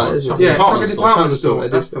 Shopping Yeah. mall, isn't it? Yeah, it's like a Department department store. store.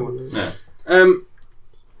 That's the one. Yeah.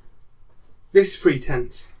 This is pretty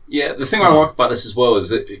tense. Yeah, the thing I like about this as well is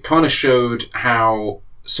that it kind of showed how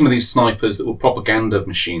some of these snipers that were propaganda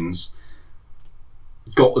machines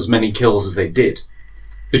got as many kills as they did.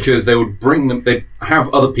 Because they would they'd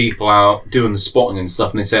have other people out doing the spotting and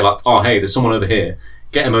stuff, and they'd say like, oh hey, there's someone over here,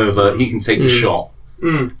 get him over, he can take the shot,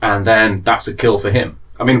 and then that's a kill for him.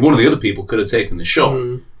 I mean, one of the other people could have taken the shot.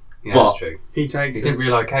 Yeah, But- that's true. He takes He it. didn't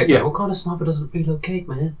relocate. Yeah. Yeah. What kind of sniper doesn't relocate,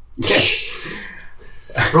 man? Yeah.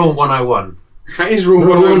 Rule 101. That is rule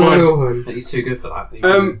 101. He's too good for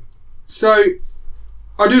that. So,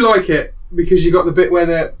 I do like it because you got the bit where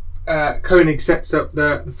the Koenig sets up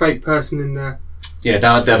the fake person in the Yeah,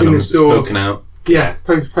 down at In the Debenhams, it's store. poking out.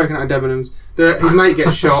 poking out Debenhams. His mate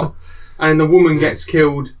gets shot, and the woman gets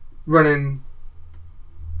killed running.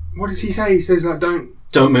 What does he say? He says like,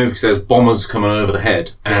 Don't move because there's bombers coming over the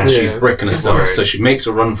head, and Yeah. she's bricking herself, Worried. so she makes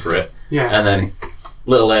a run for it, yeah, and then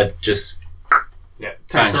little Ed just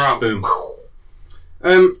takes bang, her out. boom.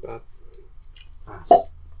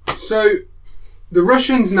 So the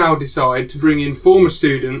Russians now decide to bring in former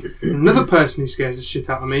student, another person who scares the shit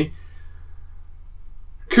out of me,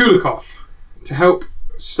 Kulikov, to help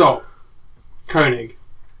stop Koenig.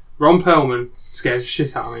 Ron Perlman scares the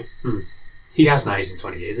shit out of me. he hasn't aged in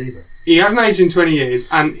 20 years either. He hasn't aged in 20 years,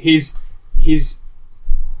 and the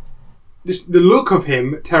look of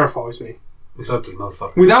him terrifies me. This ugly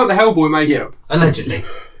motherfucker. Without the Hellboy makeup. Allegedly.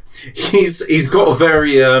 He's got a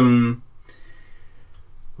very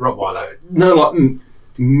Rottweiler.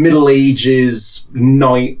 Middle Ages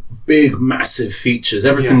knight, big massive features.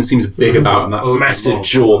 Everything Yeah. seems big about him. That Oh, massive oh,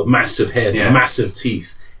 jaw, massive head, Yeah. massive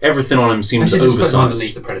teeth. Everything on him I seems should just put him oversized.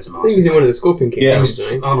 underneath the Predator I mask. think he's in one of the Scorpion King Yeah. films,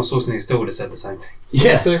 isn't he? Arnold Schwarzenegger still would have said the same thing.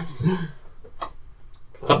 Yeah. So, What's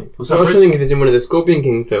I that, was Bruce? thinking if he's in one of the Scorpion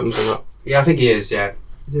King films or not. Yeah, I think he is, yeah.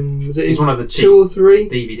 He's one of the cheap 2 or 3?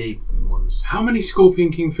 DVD ones. How many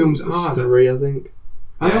Scorpion King films are It's there? 3, I think.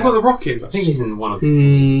 I've got the Rock in. I think he's in one of I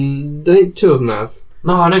think 2 of them have.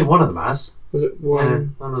 No, I know one of them has. Was it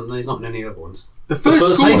one? No, he's not in any other ones. The first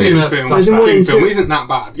first Scorpion one, film, There's one in film two. isn't that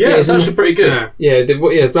bad. Yeah, it's isn't actually pretty good. Yeah. Yeah, the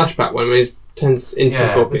flashback one when he turns into the Yeah,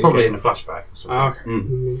 they're Scorpion probably King. in a flashback. Or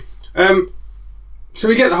something. Okay. So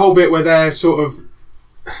we get the whole bit where they're sort of.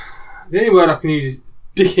 The only word I can use is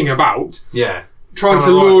dicking about, Yeah. trying to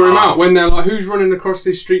Kinda lure him like, out when they're like, "Who's running across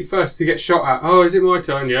this street first to get shot at?" "Oh, is it my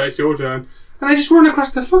turn?" "Yeah, it's your turn." And they just run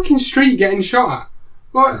across the fucking street getting shot at.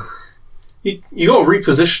 Like, You got to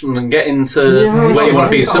reposition and get into how where you want to be How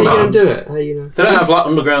are you somehow. going to do it? How are you going to... They don't have like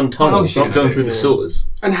underground else tunnels, you not gonna going do? through the Yeah. sewers.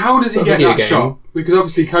 and how does he It's not get a that video game. shot? Because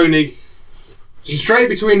obviously Koenig, straight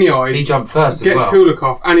between the eyes, He jumped first as gets well.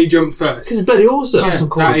 Kulikov, and he jumped first. Because it's bloody awesome. That's some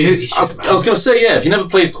Call that of Duty is- shit, I was man. going to say, yeah, if you never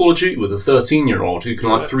played Call of Duty with a 13-year-old who can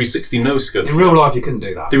like 360 no-scope, In real life, you couldn't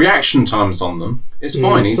do that. the reaction times on them, it's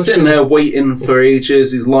fine. He's especially- sitting there waiting for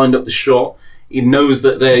ages, he's lined up the shot, he knows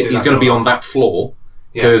that Do he's that going to be real on that floor,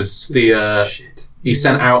 Yeah. because the Shit. he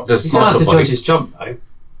sent out the He's not allowed sniper to buddy. judge his jump, though.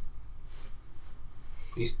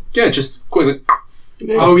 Yeah, just quickly.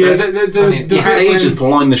 Oh yeah, the He He had bit when- ages to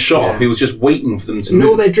line the shot up, Yeah. he was just waiting for them to And all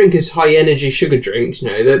move. they drink is high energy sugar drinks, you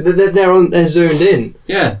know. They're zoned in.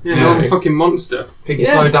 Yeah. Yeah, Yeah. like a fucking monster. Think you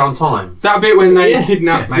Yeah. slow down time. That bit when they Yeah.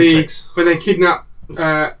 kidnap Yeah, the Matrix. when they kidnap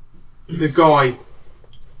the guy,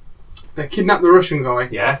 they kidnap the Russian guy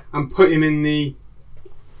Yeah. and put him in the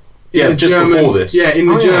Yeah, the just German, before this. Yeah, in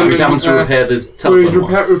the Oh, yeah. German. He was having to repair the where he's telephone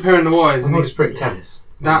line. repairing the wires, I and think it's pretty tense.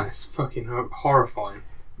 that's fucking horrifying.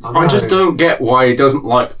 I just don't get why he doesn't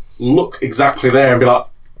like look exactly there and be like,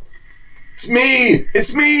 "It's me!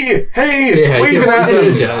 It's me! Hey!" Yeah, waving at could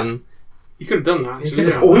them. have done. You could have done that. He Actually, could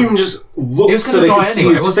yeah. have. Or even just He look was so going they to could die see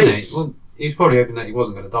anyway, his wasn't face. he? Well, he was probably hoping that he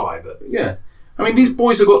wasn't going to die, but Yeah. I mean, these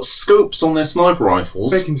boys have got scopes on their sniper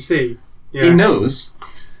rifles. They can see. He Yeah. knows.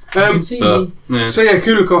 can see But, me. yeah. So yeah,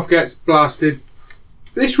 Kulikov gets blasted.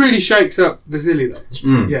 This really shakes up Vasily though.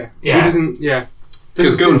 Mm. Yeah. Yeah. He doesn't. Yeah.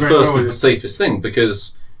 Because Doesn't going sit very first well is the with safest thing,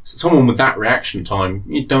 because someone with that reaction time,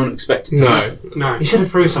 you don't expect it to No. happen. him. No. he should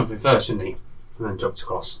have threw something first, shouldn't he? And then jumped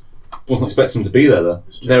across. Wasn't expecting him to be there, though.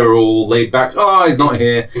 They were all laid back. Oh, he's not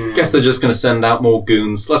here. Yeah. Guess they're just going to send out more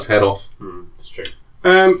goons. Let's head off. That's true.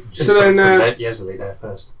 So then. Yesley there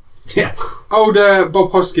first. Yeah. Old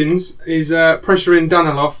Bob Hoskins is pressuring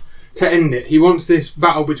Danilov to end it. He wants this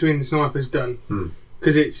battle between the snipers done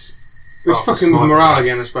because it's fucking with morale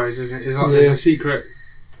again, I suppose, isn't it? It's like there's a secret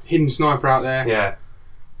hidden sniper out there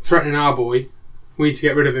threatening our boy. We need to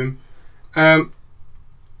get rid of him. And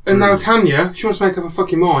now Tanya, she wants to make up her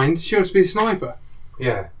fucking mind. She wants to be a sniper.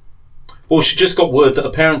 Yeah. Well, she just got word that her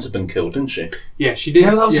parents had been killed, didn't she? Yeah, she did.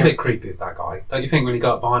 Yeah, but that was a bit creepy with that guy. Don't you think when he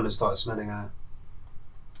got up behind and started smelling her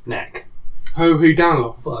neck? Who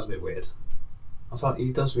Danilov? I thought that was a bit weird. I was like,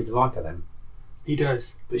 he does really like her then. He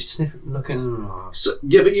does. But she's sniffing, looking... So,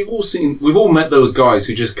 yeah, but we've all met those guys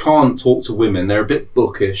who just can't talk to women. They're a bit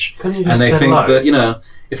bookish. Can you And just they say think hello? that,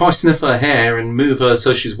 if I sniff her hair and move her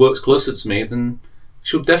so she works closer to me, then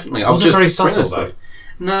she'll definitely... Was it very subtle, stuff.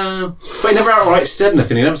 though? No. But he never outright said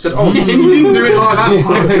anything. He never said, oh... He didn't do it like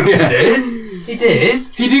that. He did?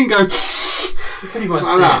 He didn't go... He pretty much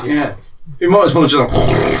Like that. did. Yeah. He might as well have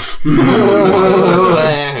just...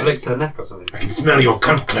 Licked her neck or something. I can smell your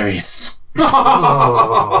cunt, Clarice.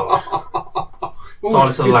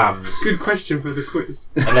 Silence of the Lambs. Good question for the quiz.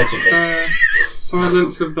 Allegedly.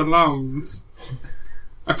 Silence of the Lambs.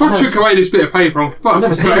 If I took away this bit of paper, I'm fucked. never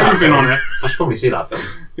It's seen got that everything film. on it. I should probably see that film.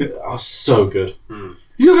 Oh, so good.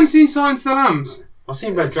 You haven't seen Silence of the Lambs? I've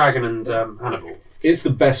seen Red Dragon and Hannibal. It's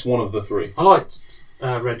the best one of the three. I liked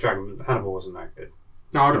Red Dragon, but Hannibal wasn't that good.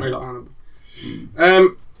 No, I don't really like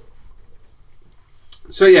Hannibal.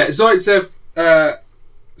 So yeah, Zaitsev.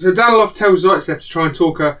 So Danilov tells Zaitsev to try and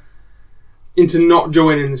talk her into not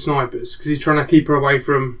joining the snipers because he's trying to keep her away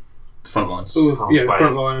from The front lines. all the Harm's way.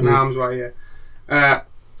 front line and harm's way. Yeah,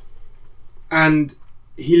 and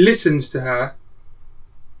he listens to her.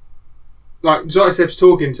 Like Zaitsev's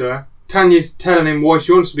talking to her. Tanya's telling him why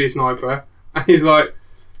she wants to be a sniper, and he's like,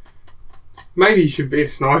 "Maybe you should be a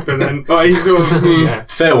sniper then." Like he's sort of, Yeah.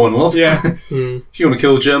 Fair one, love. yeah. If you want to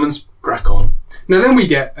kill Germans, crack on. Now then we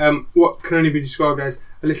get what can only be described as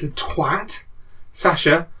a little twat.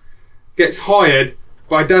 Sasha gets hired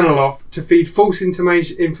by Danilov to feed false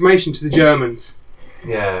information to the Germans.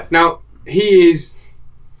 Yeah. Now, he is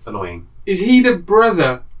Annoying. he the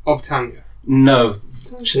brother of Tanya? No,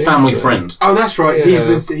 just family friend. Oh, that's right. Yeah.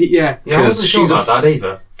 He's the... Yeah, I 'Cause wasn't sure she's a about that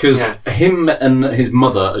either. Because Yeah. him and his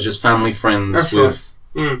mother are just family friends That's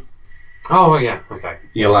with Oh, yeah, okay.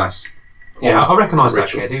 your lass. Yeah, I recognise that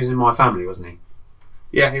Rachel. kid. He was in My Family, wasn't he?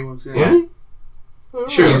 Yeah, he was. Yeah. Yeah.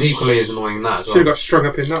 Sure. He was equally as annoying in that as Should have well. got strung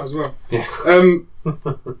up in that as well. Yeah.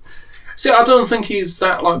 See, I don't think he's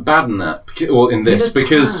that bad in that, or in this, He's a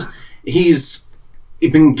because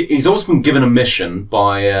he's always been given a mission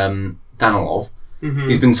by Danilov. Mm-hmm.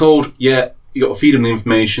 He's been told, you got to feed him the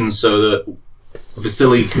information so that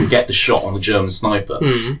Vasily can get the shot on the German sniper.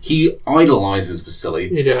 He idolises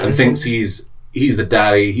Vasily and thinks he's the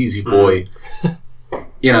daddy, he's your boy.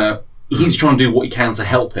 He's trying to do what he can to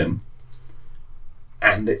help him,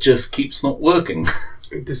 and it just keeps not working.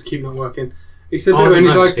 It does keep not working. It's the bit when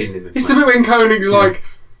he's like... It's the bit when Koenig's like,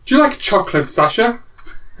 "Do you like chocolate, Sasha?"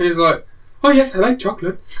 And he's like, "Oh yes, I like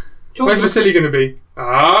chocolate. Where's Vasily going to be?"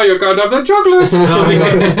 "Ah, you're going to have the chocolate."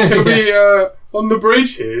 He'll be on the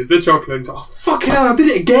bridge. "Here's the chocolate." "Oh, fucking hell, I did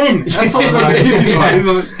it again." That's what he's like. He's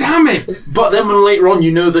like, "Damn it." But then when later on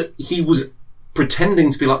you know that he was pretending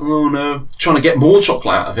to be like, oh no, trying to get more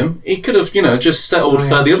chocolate out of him, he could have, just settled for the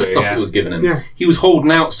that's other true, stuff yeah. that was given him. Yeah. He was holding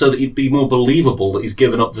out so that he'd be more believable that he's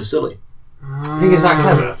given up Vasily. I think he's that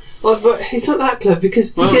clever. Well, but he's not that clever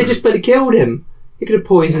because he could have just bloody killed him. He could have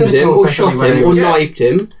poisoned He could have him or told shot Vasily him where or he was. knifed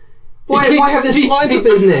him. Why have this He- sniper he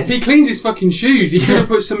business? cleans his fucking shoes. He could have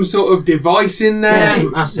put some sort of device in there. Yeah.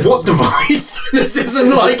 Some acid or What something. device? This isn't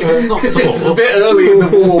like... It's not This is a sword. bit early in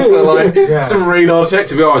the war for like Yeah. some radar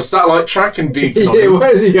detective. Oh, satellite tracking beacon on Yeah, him.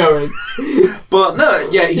 where's he going? But no,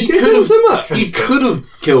 he could have could done have... so much. He could have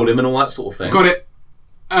killed him and all that sort of thing. Got it.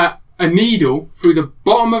 A needle through the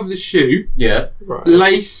bottom of the shoe, Yeah, Right.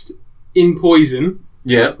 laced in poison.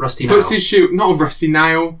 yeah. Rusty nail. Puts his shoe, not a rusty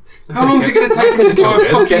nail. How long is it going to take him to go Okay.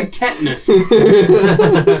 fucking tetanus?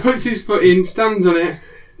 Puts his foot in, stands on it,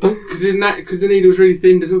 because the needle's really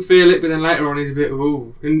thin, doesn't feel it, but then later on he's a bit of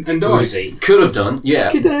ooh, and dies. Woozy. Could have done, yeah.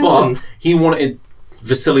 Could have but done. he wanted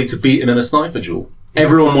Vasily to beat him in a sniper duel.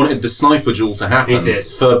 Everyone wanted the sniper duel to happen He did.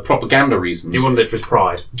 for propaganda reasons. He wanted it for his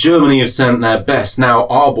pride. Germany have sent their best. Now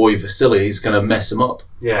our boy Vasily is going to mess him up.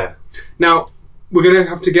 Yeah. Now, we're going to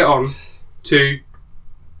have to get on to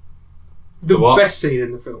the what? best scene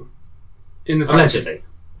in the film. In the factory. Allegedly.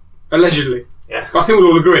 Allegedly. Yeah. But I think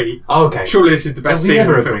we'll all agree, Oh, okay. surely this is the best We scene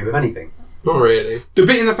never in the agree film. with anything. Not really. The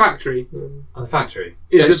bit in the factory At the factory.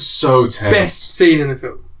 is It's so tense. the best scene in the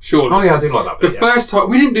film. Surely. Oh yeah, I do like that The bit. first time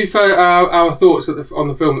we didn't do our thoughts on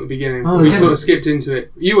the film at the beginning. Oh, we we sort didn't. of skipped into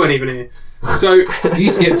it. You weren't even here. So You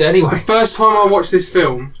skipped it anyway. first time I watched this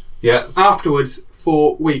film, Yeah. afterwards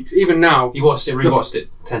for weeks, even now, You watched it, rewatched it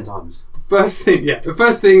 10 times. the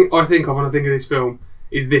first thing I think of when I think of this film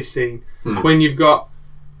is this scene when you've got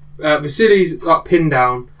Vasily's like pinned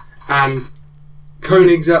down and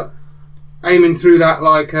Koenig's up aiming through that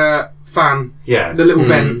like fan, Yeah. the little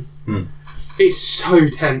vent. Mm. It's so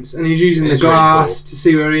tense, and he's using the It's really glass cool. to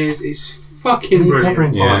see where he is. It's fucking brilliant.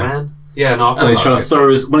 Covering fire, Yeah. man. Yeah, no, I thought And he's that trying was to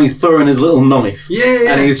throw when he's throwing his little knife.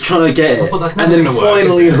 Yeah. And he's trying to get I it. thought that's And never then he gonna work,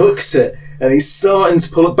 finally is it? hooks it. And he's starting to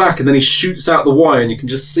pull it back. And then he shoots out the wire. And you can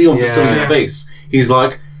just see on Yeah. Vasily's Yeah. face. He's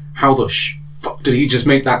like, how the fuck did he just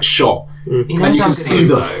make that shot? He And knows you how can good see he is,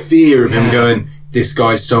 the though. fear of him Yeah. going, this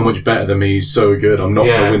guy's so much better than me. He's so good. I'm not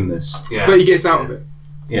Yeah. going to win this. Yeah. But he gets out of it.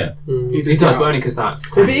 Yeah. he just does, get but out. only because that.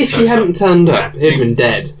 If she hadn't turned up, he'd been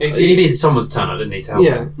dead. He needed someone to turn up, didn't he? To help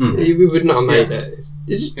Yeah, him. we would not have made Yeah. it.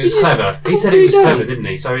 It's It was clever. He said he was clever, didn't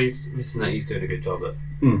he? So he's doing a good job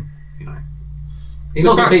at, Mm. you know. He's The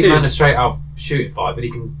not the fact big man is- to straight out shooting fight, but he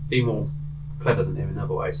can be more clever than him in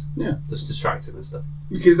other ways. Yeah. Just distract him and stuff.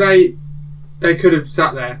 Because they could have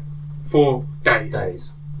sat there for days.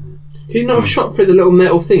 Days. Could he not have shot through the little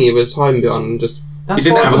metal thing he was hiding behind and just... That's He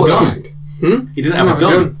didn't what I have a thought. gun. He didn't have a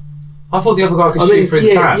gun. I thought the other guy could I shoot mean, through the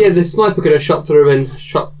yeah, fan. yeah, the sniper could have shot through and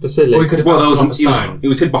shot Vasily. Or he could have Well, that bounced was off a stone. he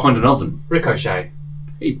was hid behind an oven. Ricochet.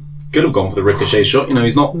 He could have gone for the ricochet shot. You know,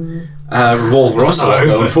 he's not Revolver Ocelot, No,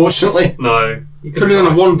 though, but- unfortunately. No. Could have done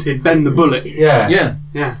a wanted, bend the bullet. Yeah. Yeah.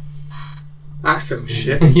 Yeah. That film's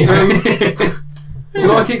shit. Yeah. Do you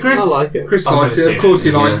like it, Chris? I like it. Chris I've likes never it. Of seen course it.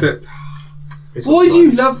 he likes Yeah. it. Why do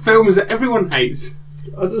you love films that everyone hates?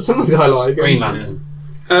 Someone's got to like it. Green Lantern.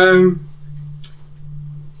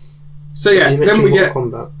 So yeah, You then mentioned we Mortal get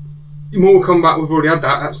Kombat. Mortal Kombat. We've already had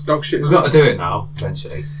that. That's dog shit as We've well. got to do it now,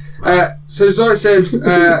 eventually. So Zaitsev's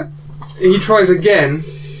he tries again.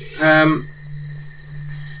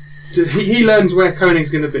 He learns where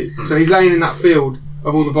Koenig's going to be. So he's laying in that field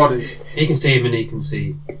of all the bodies. He can see him and he can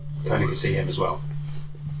see... Koenig can see him as well.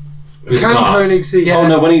 Can Koenig see? Yeah. Oh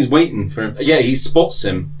no, when he's waiting for him, yeah, he spots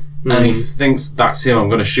him and he thinks that's him. I'm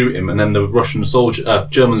going to shoot him, and then the Russian soldier,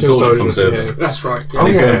 German soldier comes over, yeah. That's right. and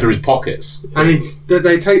he's yeah. going through his pockets. And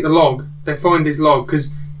they take the log. They find his log because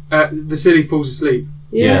Vasily falls asleep.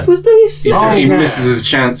 Yeah, Yeah. it was pretty sick. Oh, he yeah. misses his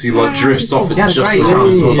chance. He like drifts off it He had a just great as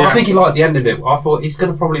chance. well. But Yeah. I think he liked the end of it. I thought he's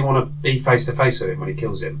going to probably want to be face to face with him when he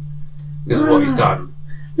kills him. Because of what he's done.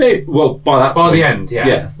 Maybe- well, by that By point, the end, yeah.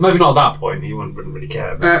 Yeah. Maybe not at that point, he wouldn't really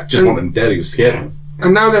care. But just want him dead. He was scared of him.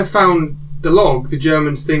 And now they've found the log, the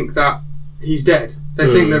Germans think that he's dead. They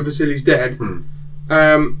think that Vasily's dead.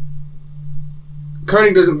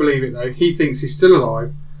 Koenig doesn't believe it though. He thinks he's still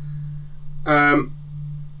alive.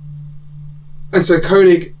 And so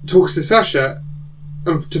Koenig talks to Sasha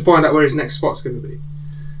to find out where his next spot's going to be.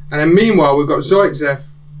 And then meanwhile, we've got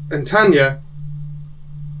Zaitsev and Tanya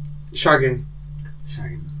shagging.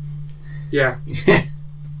 Yeah.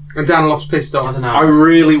 And Danilov's pissed I off. don't know. I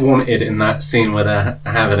really wanted in that scene where they're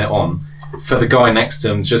having it on for the guy next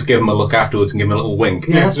to him to just give him a look afterwards and give him a little wink.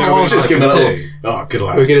 Yeah, that's what I was just give him a hoping little. too. Oh, good We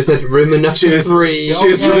lad. could have said room enough Cheers. for three.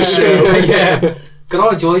 Cheers for the show. Yeah. Can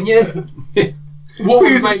I join you? What Please,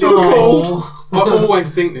 would it's make so it- cold. I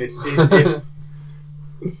always think this is if.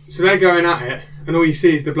 So they're going at it, and all you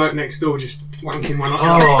see is the bloke next door just wanking one up.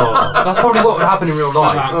 Oh, that's probably what would happen in real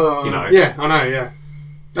life. that. You know. Yeah, I know, yeah.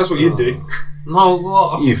 That's what you'd do. No,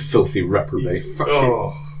 what? You filthy You reprobate. fucking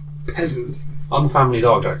Oh. peasant. I'm the family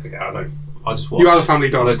dog, don't forget. I just watch. You are the family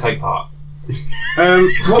I dog. don't take part.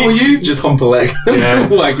 What were you? Just hump a leg. Yeah.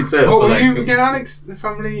 like it's it. What were like- you again, Alex? The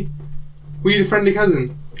family. Were you the friendly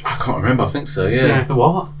cousin? I can't remember. I think so. Yeah. The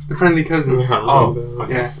what? The friendly cousin. Oh,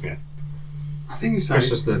 okay. Yeah. Yeah. I think so. It's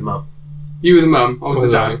just the mum. You were the mum. I was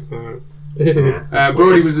the dad. Yeah, that's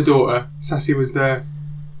Brody weird. was the daughter. Sassy was the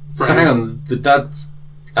So friend. hang on, the dad's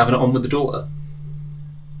having it on with the daughter.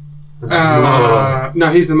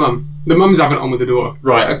 No, he's the mum. The mum's having it on with the daughter.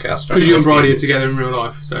 Right. Okay, that's fair. Because you and That's Brody are good. together in real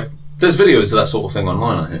life, so. There's videos of that sort of thing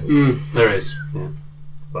online. I think. There is. Yeah.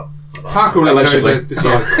 Well, Parker will let Allegedly. go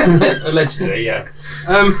decide. allegedly, yeah.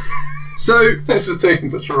 So, This is taking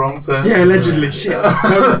such a wrong turn. yeah, allegedly, shit.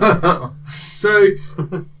 So,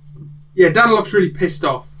 yeah, Danilov's really pissed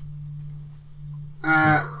off.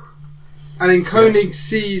 And then Koenig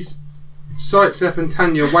sees Zaitsev and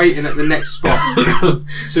Tanya waiting at the next spot.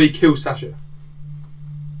 So he kills Sasha.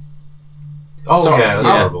 Oh, Sorry. yeah, that's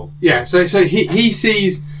Yeah. horrible. Yeah, so he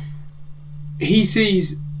sees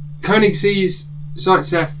Koenig sees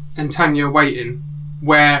Zaitsev and Tanya waiting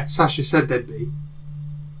where Sasha said they'd be.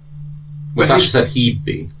 Well, Sasha said he'd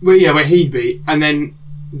be. Well, yeah, where he'd be, and then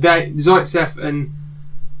Zaitsev and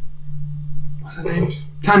what's her name?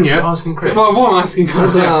 Tanya. Asking Chris. Well, what I'm asking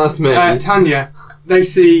Chris. Ask me. Tanya. They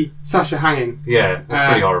see Sasha hanging. Yeah,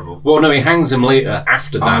 that's pretty horrible. Well, no, he hangs him later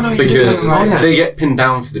after that no, he because does. they get pinned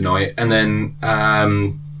down for the night, and then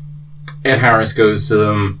Ed Harris goes to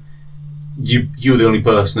them. You're the only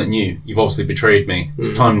person that knew. You've obviously betrayed me.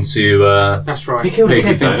 It's time to. That's right. He killed Pay a for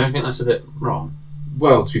kid though. I things. don't think that's a bit wrong.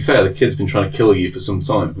 Well, to be fair, the kid's been trying to kill you for some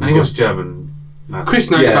time. And he was German.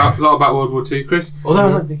 Chris knows a lot about World War II. Chris, Although I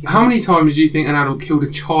don't think how many times do you think an adult killed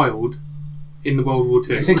a child in the World War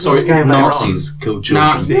II? I think Sorry, game later Nazis killed children.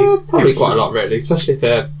 Nazis. Probably quite a lot, really, especially if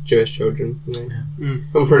they're Jewish children. I'm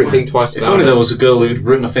probably think twice If about only it. there was a girl who'd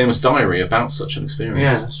written a famous diary about such an experience.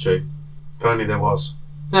 Yeah, that's true. If only there was.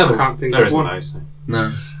 No, I can't think there of isn't one. though, so.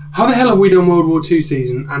 No. How the hell have we done World War II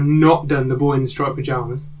season and not done The Boy in the Striped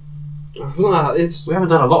Pyjamas? It's We haven't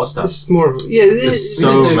done a lot of stuff. more of There's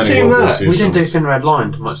so it's many too World War much. II We didn't do films. Thin Red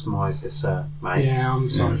Line, much to my mate. Yeah, I'm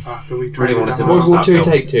sorry, Parker. We Really wanted to World watch War World that War film. II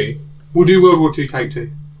Take Two. We'll do World War II Take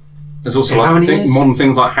 2. There's also Yeah, how like many years? modern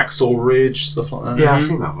things like Hacksaw Ridge, stuff like that. Yeah, I've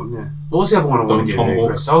seen that one, yeah. What was the other one I wanted you to do, Tomahawk.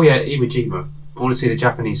 Chris? Oh yeah, Iwo Jima. I want to see the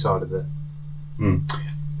Japanese side of it.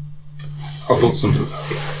 I'll talk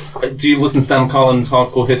something. Do you listen to Dan Carlin's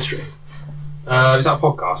Hardcore History? Is that a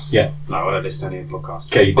podcast? Yeah. No, I don't listen to any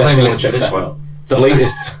podcasts. Okay, you I don't definitely listen check to this that one. out.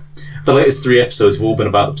 The latest 3 episodes have all been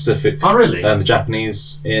about the Pacific Oh really? and the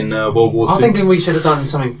Japanese in World War II. I think we should have done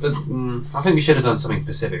something. I think we should have done something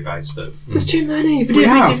Pacific based, but There's too many. We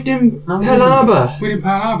have. did No, we Pearl didn't. Harbor. We did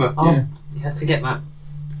Pearl Harbor. oh, yeah, forget that.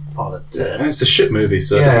 Politics. It's a shit movie,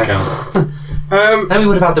 so it doesn't count. Then we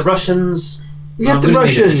would have had the Russians. We had Oh, the we needed the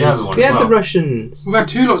Russians. German one We as had the well. Russians. We've had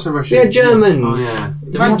 2 lots of Russians. We had Oh Germans. yeah.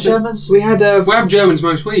 Did we Had have the- Germans? We had We have Germans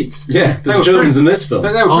most weeks. Yeah, They there's were Germans pretty- in this film. They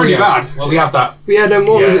were Oh, pretty yeah. bad. Well, we have that. what Yeah,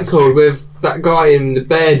 was it that's called with that guy in the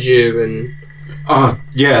Bear Jew and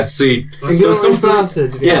Yeah, see, and there was Glorious something.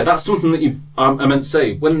 Bastards. we Yeah, had. that's something that I meant to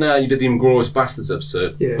say when you did the Inglorious Bastards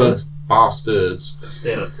episode. Yeah. But Bastards.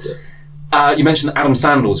 Still. You mentioned that Adam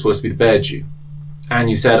Sandler was supposed to be the Bear Jew, and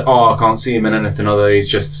you said, "Oh, I can't see him in anything other. He's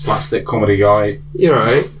just a slapstick comedy guy." You're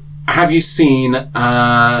right. Have you seen Is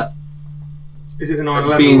it the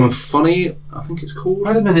 9/11? Being Funny? I think it's called.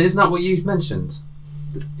 Wait a minute, isn't that what you mentioned?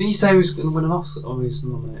 Didn't you say he was going to win an Oscar? Or he was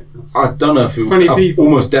nominated for an Oscar? I don't know if it Funny People.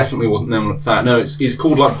 almost definitely wasn't named like that. No, it's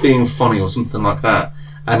called like Being Funny or something like that.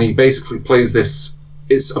 And he basically plays this.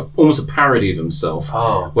 It's almost a parody of himself,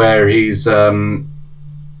 Oh. where he's a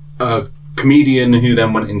comedian who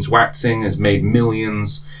then went into acting, has made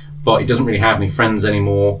millions, but he doesn't really have any friends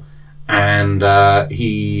anymore, and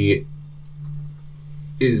he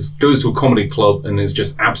goes to a comedy club and is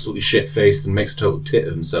just absolutely shit-faced and makes a total tit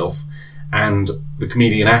of himself. And the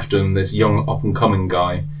comedian after him, this young up-and-coming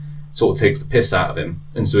guy, sort of takes the piss out of him,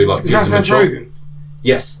 and so he like Is that gives him a Seth job. Rogen?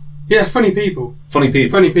 Yes, Yeah, Funny People. Funny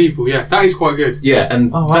People. Funny People, yeah. That is quite good. Yeah,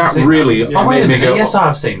 and Oh, I've that seen really Oh, wait made a me minute. go, Yes, I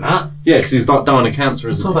have seen that. yeah, because he's not dying of cancer,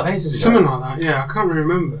 I isn't saw he? that ages ago. Something like that, yeah. I can't really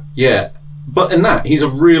remember. Yeah, but in that, he's a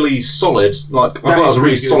really solid, I thought it was a is really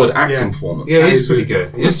pretty good, solid acting yeah. performance. Yeah, he's Sounds pretty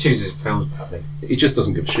good. good. He just chooses films badly. He just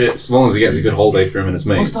doesn't give a shit, as long as he gets a good holiday for him and his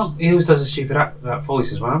mates. What's that? He always does a stupid that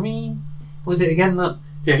voice as well. I mean, what was it again? That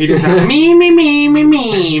Yeah, he does that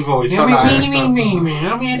me voice. Like that.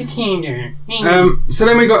 I'm at a kinder. So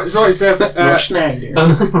then we got Zaitsev.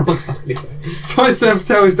 Zaitsev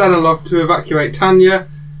tells Danilov to evacuate Tanya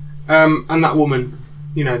and that woman.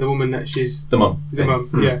 You know, the woman that she's... The mum. The mum,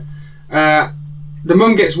 yeah. The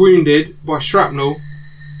mum gets wounded by shrapnel.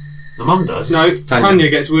 The mum does. No, Tanya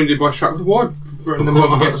gets wounded by shrapnel. What? I've written the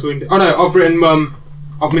mum gets wounded. Oh no, I've written mum.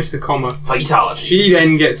 I've missed the comma. Fatality. She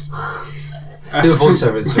then gets... Do a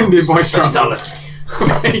voiceover as well. wounded by shrapnel. Fatality.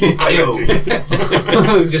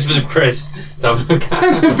 Ayo. Just for Chris. The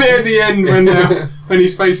bit at the end when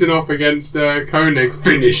he's facing off against Koenig,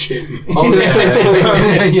 finish him. Oh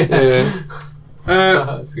yeah. Yeah.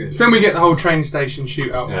 That's good. So then we get the whole train station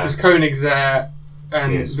shootout Yeah. because Koenig's there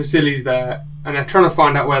and Yes. Vasily's there and they're trying to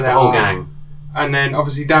find out where they The whole are. gang. And then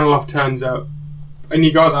obviously Danilov turns up and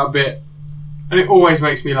you got that bit and it always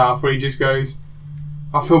makes me laugh where he just goes,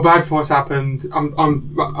 I feel bad for what's happened.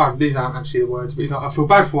 These aren't actually the words, but he's like, I feel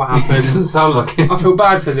bad for what It happened. doesn't sound like it. I feel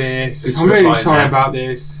bad for this. It's I'm really right sorry there. about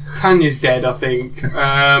this. Tanya's dead, I think.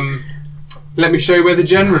 Let me show you where the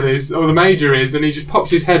general is, or the major is, and he just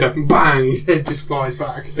pops his head up and bang, his head just flies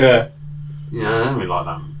back. Yeah. Yeah, I don't really like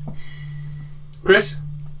that. Chris?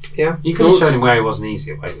 Yeah. You could have Thoughts? shown him where he was an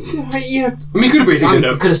easier way. Yeah. I mean, he could have put his hand You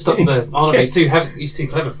up. could have stopped the. Oh no, he's too heavy. He's too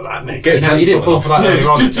clever for that. Isn't he? Get his You know, hand he didn't fall falling for that Yeah, earlier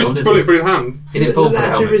on in the just film, did bullet he? through his hand. He didn't fall Does for it the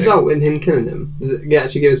actually helmet thing. result in him killing him? Does it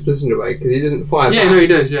actually give his position away? Because he doesn't fire Yeah, back. no, he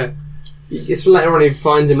does, yeah. It's later on he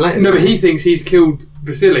finds him later. No, but he thinks he's killed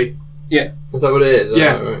Vasily. Is that what it is?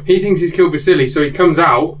 Yeah, Oh, right. he thinks he's killed Vasily, so he comes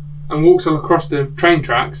out and walks all across the train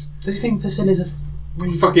tracks. Does he think Vasily's a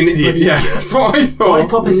Fucking idiot, yeah. That's what I Why thought.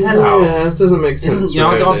 pop his head out? Yeah, this doesn't make sense. Isn't, you know,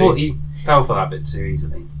 I really. thought he fell for that bit too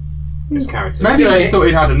easily. His character. Maybe he Yeah, just thought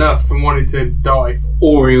he'd had enough and wanted to die.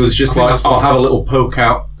 Or he was just I think like, that's what I'll it have a was. little poke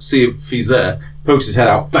out, see if he's there. Pokes his head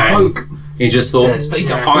out, bang. Poke. He just thought, Dead. But he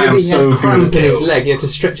don't- I am Maybe he so had cramp good in at his this. leg. He had to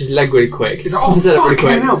stretch his leg really quick. He's like, Pop his head up really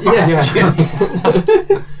fucking quick.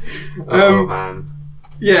 hell, Yeah. Oh man.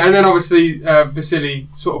 Yeah, and then obviously Vasily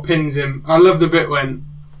sort of pins him. I love the bit when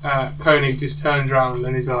Koenig just turns around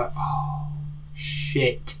and he's like, oh,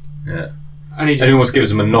 shit. Yeah. And he And just, he almost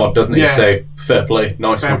gives him a nod, doesn't he? Yeah. Say, fair play,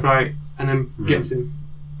 nice fair one. play, and then gets him.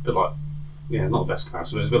 A bit like, yeah, not the best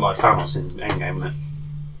comparison, but it's a bit like Thanos in Endgame, isn't it?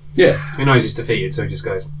 Yeah. He knows he's defeated, so he just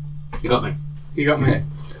goes, "You got me." You got me. Yeah.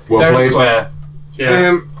 Well Fair and played. square.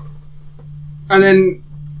 Yeah. And then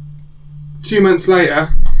 2 months later,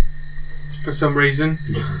 for some reason,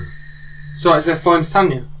 Zaitsev finds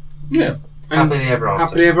Tanya. Yeah. And Happily ever after.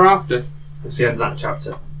 happily ever after. That's the end of that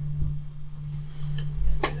chapter.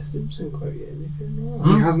 Simpson quote yet in the film.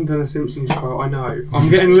 Hmm? He hasn't done a Simpsons quote, I know. I'm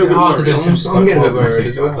getting a It's little bit hard to do a worried. Simpsons I'm getting a bit quote. worried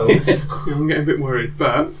as well. I'm getting a bit worried,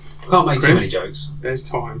 but Can't make too many Chris? jokes. there's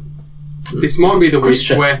time. This might be the Chris week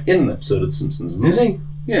Chef's where... in an episode of The Simpsons, isn't Is he?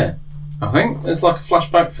 Yeah. I think it's like a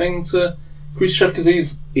flashback thing to Khrushchev because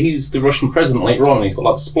he's the Russian president later on and he's got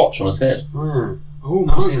like the splotch on his head. Oh, Oh, I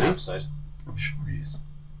haven't seen might that be. episode. I'm sure he is.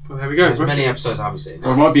 Well, there we go. There's Russia. many episodes I haven't seen.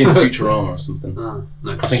 Or it might be in Futurama or something. No,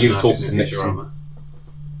 I think he was talking to Christian Murphy's in Nixon. Futurama.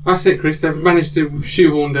 That's it, Chris. They've managed to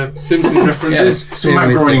shoehorn the Simpsons Yeah, there's references. some Yeah, Matt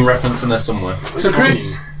we Groening still- reference in there somewhere. So,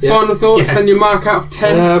 Chris, Yeah. final thoughts Yeah. and your mark out of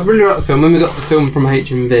 10. I really like the film. When we got the film from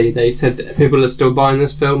HMV, they said that people are still buying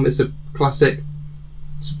this film. It's a classic.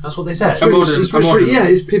 That's what they said. A modern- It's a modern- yeah,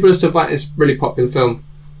 it's people are still buying it. It's a really popular film.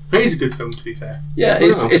 It is a good film, to be fair. Yeah,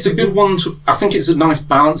 it's a good one to. I think it's a nice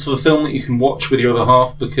balance of a film that you can watch with your other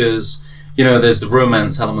half because there's the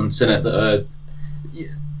romance elements in it that are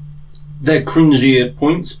they're cringy at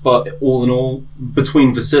points, but all in all,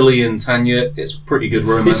 between Vasily and Tanya, it's a pretty good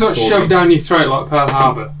romance. It's not story. shoved down your throat like Pearl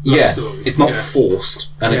Harbor. Yeah, story. it's not Yeah.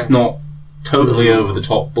 forced and it's Yeah. not totally over the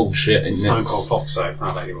top bullshit. And Stone it's- Cold Fox, though,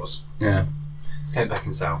 that lady was. Yeah, Kate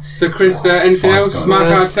Beckinsale. So, Chris, anything Fine, else? Scott. Mark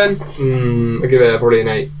out of 10? I give it probably an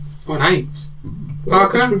 8. Oh, an 8.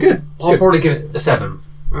 Parker? It's good. It's I'll good. probably give it a 7.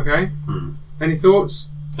 Okay. Hmm. Any thoughts?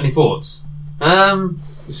 Any thoughts?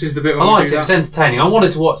 This is the bit I where we liked do it. It was that. entertaining. I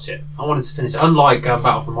wanted to watch it. I wanted to finish it. Unlike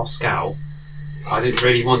Battle for Moscow, I didn't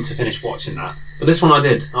really want to finish watching that. But this one I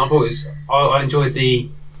did. I thought it was. I enjoyed the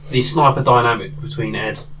sniper dynamic between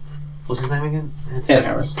Ed. What's his name again? Ed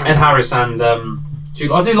Harris. Ed Harris and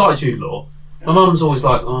Jude. I do like Jude Law. My mum's always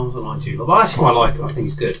like, oh, I don't like Jude Law, but I actually quite like him. I think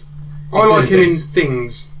he's good. I like good him in things.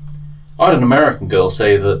 things. I had an American girl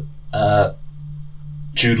say that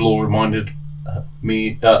Jude Law reminded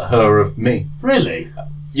her of me. Really?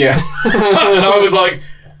 Yeah, and I was like,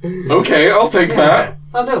 okay, I'll take that.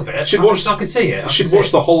 A little bit. She'd I watched- could see it. She'd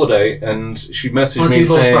watched The Holiday and she messaged me Jude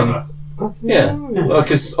Law's saying, brother. yeah, like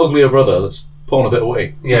his uglier brother that's pulling a bit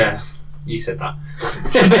away. Yeah, you said that.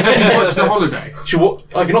 Watch The Holiday.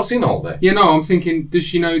 Have you not seen The Holiday? Yeah, no, I'm thinking, does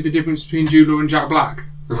she know the difference between Jude Law and Jack Black?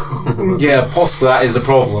 Yeah, possibly that is the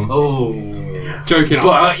problem. Oh. Joking.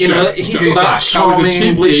 But he's Joking. that That was a charming cheap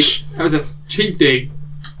English. dig. That was a cheap dig,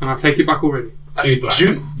 and I take it back already. Jude Black.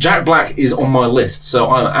 Jack Black is on my list, so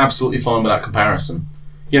I'm absolutely fine with that comparison.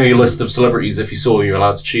 Your list of celebrities, if you saw you're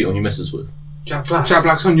allowed to cheat on your missus with. Jack Black. Jack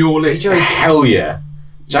Black's on your list. Hell yeah.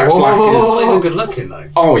 Jack Whoa. Black He's is... not good looking though.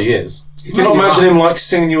 Oh, he is. You cannot imagine him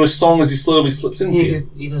singing you a song as he slowly slips into you.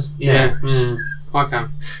 He does. Yeah. Yeah. I can.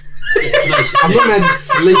 Tenacious I'm D. not meant to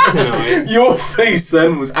sleep tonight. Your face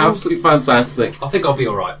then was absolutely fantastic. I think I'll be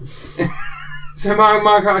alright. So my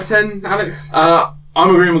mark out of 10, Alex? I'm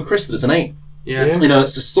agreeing with Chris that it's an 8. Yeah. Yeah.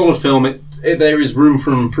 It's a solid film. There is room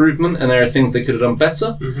for improvement, and there are things they could have done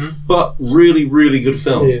better. Mm-hmm. But really, really good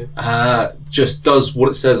film. Yeah. Just does what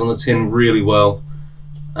it says on the tin really well.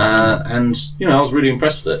 And I was really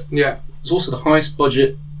impressed with it. Yeah. It's also the highest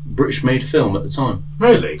budget British-made film at the time.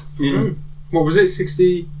 Really? Yeah. What was it?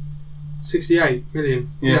 68 million.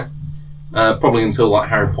 Yeah. Probably until like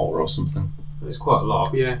Harry Potter or something. It's quite a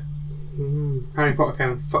lot. Yeah. Harry Potter came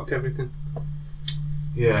and fucked everything.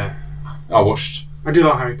 Yeah. I watched I do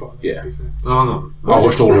like Harry Potter, Yeah. to be fair. Oh no. I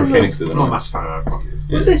watched Order of Phoenix the other I'm not a night. massive fan of Harry Potter.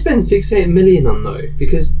 What did they spend 68 million on though?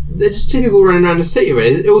 Because they're just two people running around the city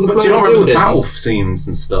with it. All the But do you not bloody remember the buildings. battle scenes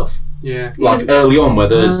and stuff? Yeah. Like early on, where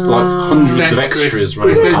there's like hundreds Sets, of Chris. extras Chris,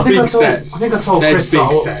 running there's around. I think big I told, sets. I think I told There's Chris big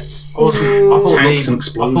that sets. I thought Tanks and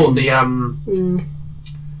I thought the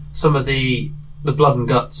some of the blood and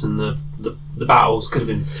guts and the battles could have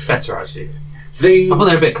been better. Actually, They, I thought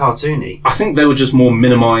they were a bit cartoony. I think they were just more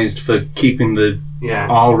minimised for keeping the Yeah,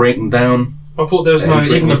 R rating down. I thought there was no. Age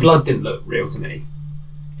Even the rating. blood didn't look real to me.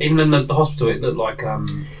 Even in the hospital, it looked like.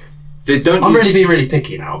 They don't. I'm really being really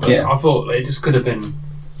picky now, but Yeah. I thought it just could have been.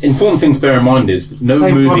 Important thing to bear in mind is that no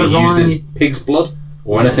Same movie Private Ryan. uses pig's blood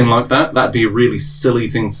or anything like that. That'd be a really silly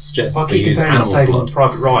thing to suggest. I They keep use comparing animal Saving blood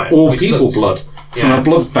Private Ryan or which people looks- blood from Yeah. a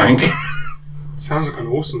blood bank. Sounds like an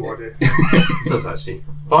awesome idea. It does actually.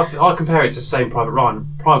 But I compare it to Saving Private Ryan.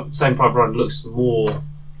 Saving Private Ryan looks more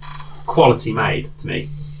quality made to me.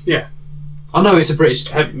 Yeah. I know it's a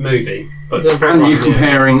British movie, but And you're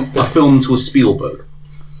comparing a film to a Spielberg.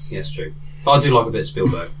 yeah, it's true. But I do like a bit of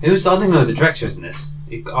Spielberg. I don't even know the director is in this.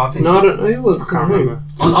 I think. No, I don't know. What? I can't remember.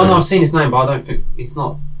 I know I've seen his name, but I don't think he's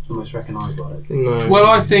not the most recognisable. I don't think. No. Well,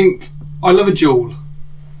 I think I love a duel.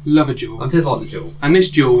 Love a duel. I did like the Jewel. And this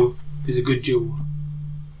duel is a good duel.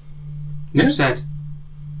 Yeah. Enough said.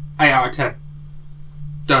 8 out of 10.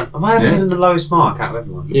 Done. Have I ever Yeah. given the lowest mark out of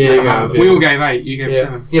everyone? Yeah, you have, We all gave 8. You gave Yeah.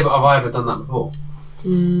 7. Yeah, but have I ever done that before?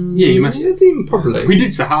 Yeah, you must have. I think probably. We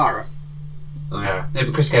did Sahara. Oh, yeah. Yeah,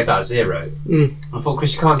 but Chris gave that a 0. Mm. I thought,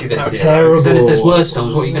 Chris, you can't give it a That's 0. Because then if there's terrible. worse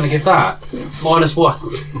films, what are you going to give that?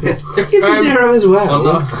 -1. Give me 0 as well. Well,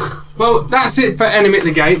 no. Well, that's it for Enemy at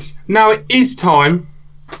the Gates. Now it is time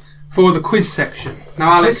for the quiz section.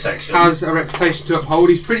 Now Alex Quiz section? has a reputation to uphold.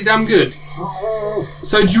 He's pretty damn good.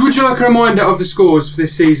 So would you like a reminder of the scores for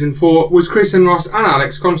this season for Was Chris and Ross and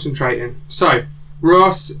Alex concentrating? So,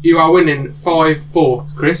 Ross, you are winning 5-4.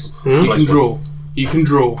 Chris, you can draw. You can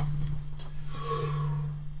draw.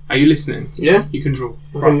 Are you listening? Yeah, You can draw.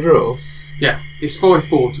 I can draw. Yeah, it's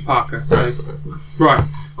 5-4 to Parker. So, right.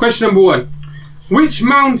 Question number 1. Which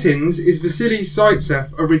mountains is Vasily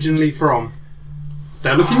Zaitsev originally from?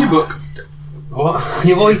 Don't look in your book. What?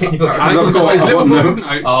 Yeah, what are you getting your book? Alex I've has got- got his I've little got book of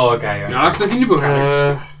notes. notes. Oh, okay. No, let's look in your book,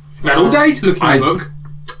 Alex. We had all day to look in I- your book.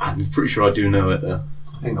 I'm pretty sure I do know it there.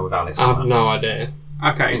 I think I'm with Alex. I on have that. no idea.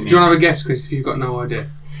 Okay, do you want to have a guess, Chris, if you've got no idea?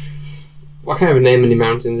 I can't even name any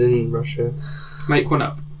mountains in Russia. Make one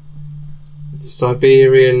up.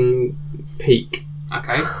 Siberian Peak.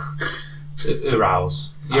 Okay.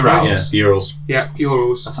 Urals. Okay. Urals. Yeah, Urals. Yeah,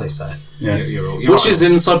 Urals. That's how you say it. Yeah. Urals. Which is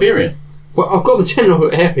in Siberia. Well, I've got the general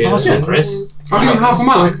area. Oh, that's good, Chris. I'll give you half a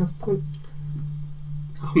mark. I'm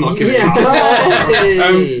not giving you half a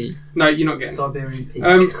mark. Yeah. No, you're not getting it. Siberian Peak.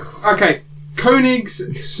 Okay. Koenig's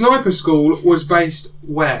Sniper School was based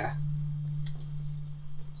where?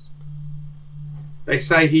 They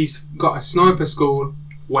say he's got a sniper school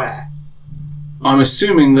where? I'm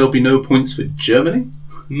assuming there'll be no points for Germany.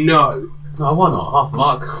 No. No, why not? Half a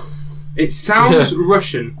mark. It sounds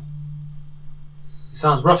Russian. It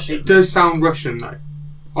sounds Russian. It does sound Russian though.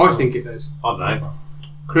 I think it does. I don't know.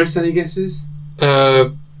 Chris, any guesses?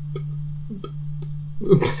 I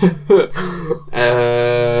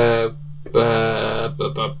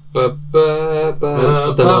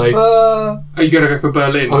don't know. Oh, you gotta go for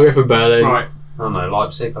Berlin. I'll go for Berlin. Right. I don't know.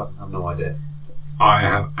 Leipzig? I have no idea. I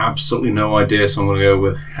have absolutely no idea, so I'm going to go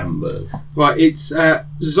with Hamburg. Right, it's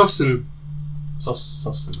Zossen.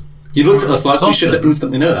 Zossen. You looked at us like we should Zossen.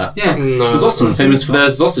 instantly know that. Yeah. No. Zossen, famous for their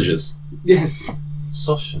sausages. Yes.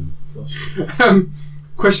 Zossen.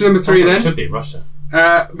 Question number 3 It then. should be Russia.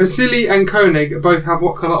 Vasily and Koenig both have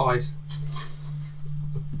what colour eyes?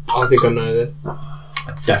 I think I know this.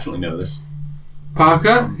 I definitely know this.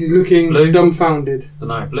 Parker is looking Blue. dumbfounded. Don't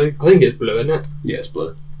know. Blue. I think it's blue, isn't it? Yeah, it's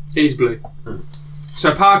blue. It is blue.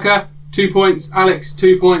 So Parker, 2 points. Alex,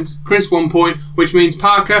 2 points. Chris, 1 point. Which means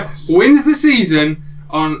Parker wins the season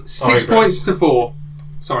on 6 Sorry, Chris. points to 4.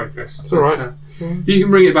 Sorry, Chris. It's alright. You can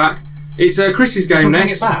bring it back. It's Chris's game Bring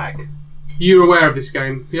next. it back. You're aware of this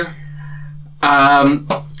game, yeah?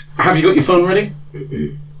 Have you got your phone ready?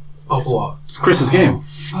 Of what? It's Chris's game.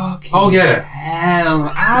 Fucking Oh, yeah. hell,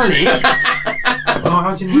 Alex! Oh,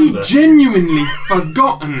 how do you He remember? genuinely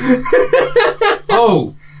forgotten.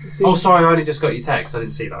 Oh, sorry. I only just got your text. I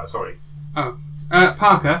didn't see that. Sorry.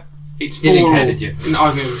 Parker, it's 4 You didn't all. care, did you? No, I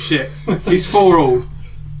don't give a shit. It's 4 all.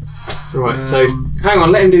 Right, so. Hang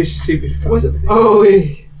on, let him do his stupid fuck. What's it? Oh, yeah.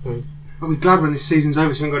 I'll be glad when this season's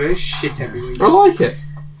over so we haven't got to do this shit every week. I like it.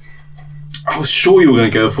 I was sure you were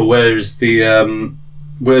going to go for where's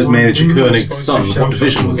Major Koenig's son? What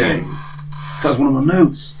division was he in? That was one of my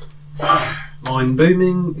notes. Mind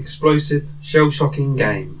booming, explosive, shell shocking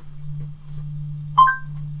game.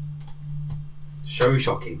 Shell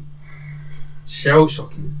shocking. Shell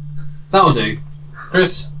shocking. That'll do.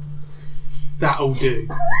 Chris, That'll do.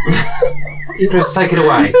 Chris, take it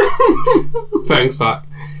away. Thanks, Pat.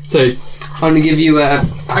 So, I'm going to give you a.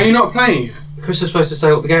 Are you not playing? Chris was supposed to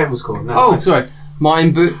say what the game was called. No. Oh, sorry.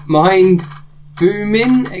 Mind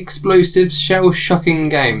booming, explosive, shell shocking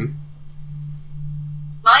game.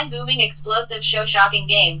 Mind-booming, explosive, show-shocking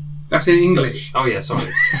game. That's in English. Oh, yeah, sorry.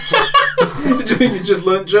 Did you think you just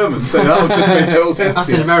learnt German? So that would just make total sense. That's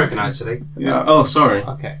to in you. American, actually. Yeah. Oh, sorry.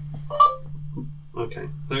 Okay. Okay,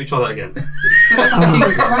 let me try that again.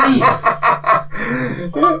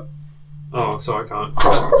 Oh, sorry, I can't.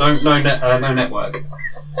 No network.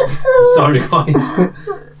 Sorry, guys.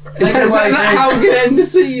 Is that how we can end the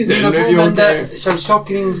season? Of your game?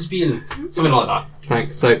 Shocking Spiel. Something like that.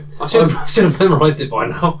 Thanks. So I should have memorised it by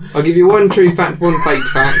now. I'll give you one true fact, one fake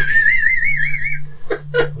fact.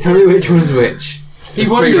 Tell me which one's which. He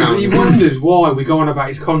There's 3 wonders. He rounds. wonders why we go on about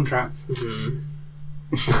his contract.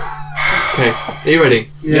 Okay, are you ready?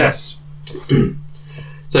 Yes.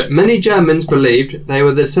 So, many Germans believed they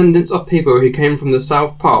were the descendants of people who came from the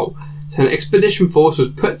South Pole, so an expedition force was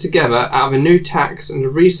put together out of a new tax and a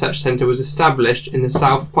research centre was established in the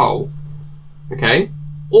South Pole. Okay?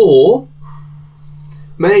 Or,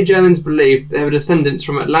 many Germans believed they were descendants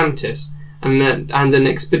from Atlantis, and an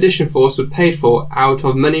expedition force was paid for out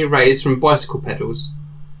of money raised from bicycle pedals.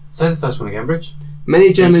 Say the first one again, Bridge.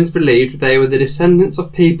 Many Germans believed they were the descendants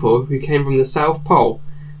of people who came from the South Pole,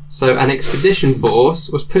 so an expedition force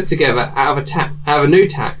was put together out of a new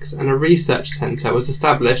tax and a research centre was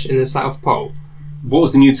established in the South Pole. What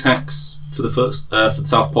was the new tax for the first for the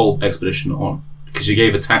South Pole expedition on? Because you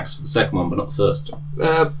gave a tax for the second one, but not the first.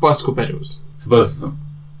 Bicycle pedals. For both of them.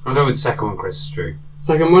 I'll go with the second one, Chris. It's true.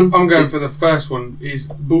 Second one? I'm going for the first one is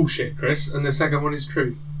bullshit, Chris, and the second one is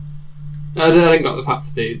true. I didn't got the fact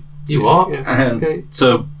for the... You are? Yeah. And Okay.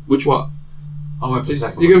 so, which What? I went for the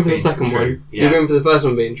second You're one. going for the second True. one? Yeah. You're going for the first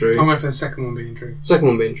one being true? I'm going for the second one being true. Second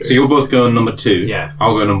one being true. So you're both going number 2. Yeah.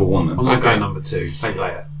 I'll go number 1 then. I'm going to Okay. go number 2. Think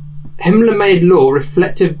later. Himmler made law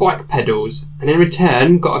reflective bike pedals, and in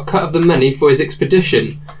return got a cut of the money for his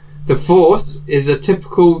expedition. The force is the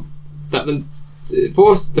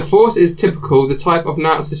force is typical the type of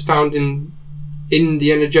Nazis found in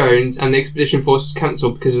Indiana Jones, and the expedition force was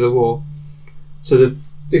cancelled because of the war. So the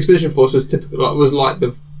expedition force was like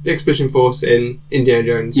the expedition force in Indiana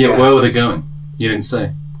Jones. Yeah, where were they going? You didn't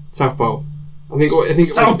say. South Pole. I think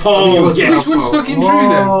South it Pole, was yes. South Which one's Pole. fucking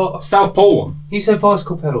true then? South Pole one. You said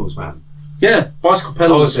bicycle pedals, man. Yeah, bicycle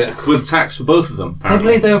pedals Oh, is it? with tax for both of them. I Apparently.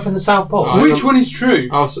 believe they were from the South Pole. Oh, Which one is true?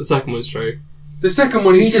 Oh, so the second one's true. The second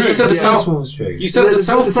one is You true. just said the Yeah. South one was true. You said The- the the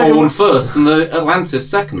South second Pole one one- first and the Atlantis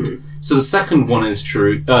second. So the second one is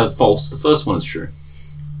true, false. The first one is true.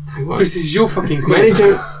 Hang on. Chris, this is your fucking Many quiz.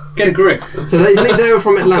 Ger- Get a grip. So they believe they were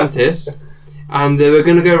from Atlantis, and they were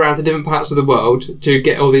going to go around to different parts of the world to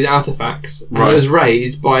get all these artifacts. And Right. it was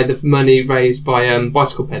raised by the money raised by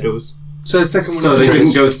bicycle pedals. So the second one So is they true.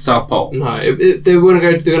 didn't go to the South Pole. No, they were going to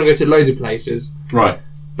go. They're going to go to loads of places, Right.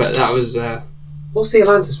 but that was. What's the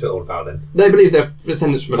Atlantis bit all about then? They believe they're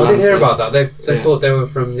descendants from I Atlantis. did hear about that. They Yeah. thought they were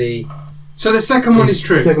from the... So the second one is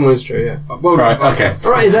true. The second one is true. Yeah. Well, Right, okay.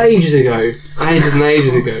 All right, it's ages ago. Ages and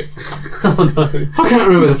ages ago. Oh no. I can't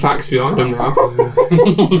remember the facts behind them now.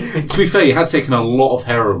 To be fair, you had taken a lot of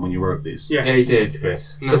heroin when you wrote these. Yeah. Yeah, he did,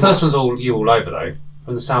 Chris. No. The first one's all over though.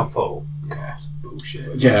 From the South Pole.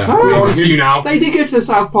 Bullshit. Yeah. Huh? We're honest with you now. They did go to the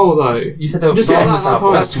South Pole though. You said they were Just from like the that South time.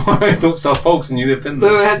 Pole. That's why I thought South Pole, 'cause I knew they'd been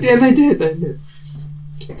there. Yeah, they did. They did.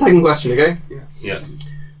 Second question, okay? Yeah.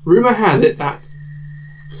 Rumour has it that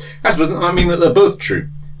Actually, doesn't that mean that they're both true?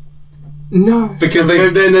 no. Because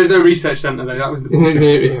Then there's no research centre though. That was the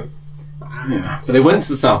bullshit. Yeah. But they went to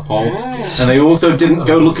the South Pole, and they also didn't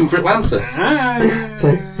go looking for Atlantis.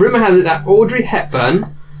 So, rumour has it that Audrey Hepburn,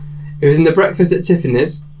 who was in The Breakfast at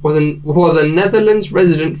Tiffany's, was a Netherlands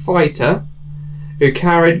resident fighter who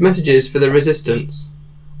carried messages for the resistance.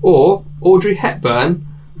 Or, Audrey Hepburn,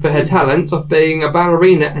 for her talents of being a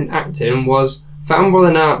ballerina and acting, was found by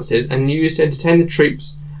the Nazis and used to entertain the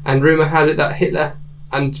troops, and rumour has it that Hitler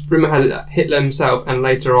himself and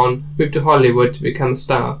later on moved to Hollywood to become a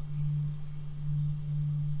star.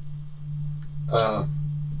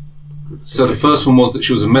 So the first one was that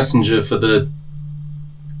she was a messenger for the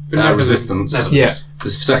Netherlands. resistance. Netherlands. Yeah. The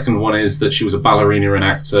second one is that she was a ballerina and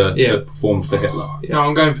actor Yeah. that performed for Hitler. No,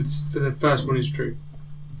 I'm going for the first one is true.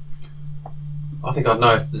 I think I'd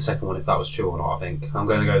know if the second one if that was true or not. I think I'm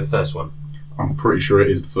going to go with the first one. I'm pretty sure it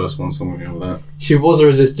is the first one, so I'm going to go with that. She was a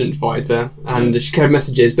resistant fighter and she carried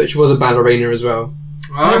messages, but she was a ballerina as well.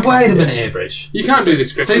 Okay. Wait a minute here, Bridge. You can't do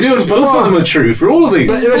this, Chris. So you're doing both of them are true for all of these.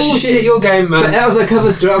 But- Bullshit your game, man. But that was a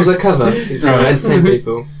cover story. That was a cover. So entertain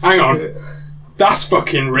people. Hang on. That's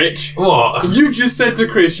fucking rich. What? You just said to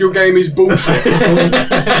Chris, your game is bullshit.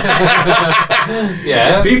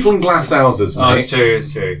 Yeah. People in glass houses, Oh, it's mate. true.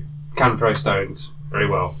 It's true. can throw stones very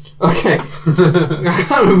well. Okay. I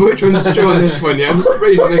can't remember which one's true on this one yet. I'm just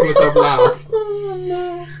really making myself laugh.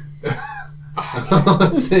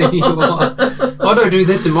 See what? I don't do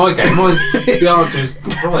this in my game. The answer is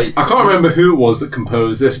right. I can't remember who it was that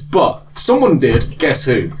composed this, but someone did. Guess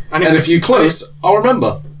who? And if you're close, I'll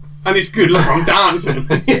remember. And it's good. Look, I'm dancing.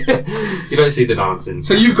 You don't see the dancing.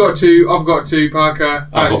 So you've got two. I've got two. Parker.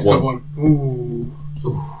 I've Alex got got one. Ooh.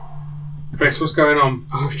 Chris, what's going on?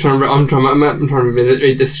 I'm trying to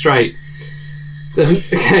read this straight.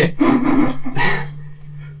 Okay.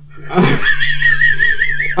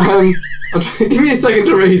 Give me a second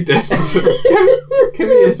to read this. Give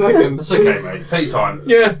me a second. That's okay, mate. Take your time.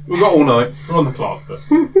 Yeah, we've got all night. We're on the clock, but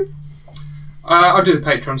I'll do the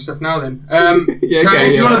Patreon stuff now then. Yeah, so okay,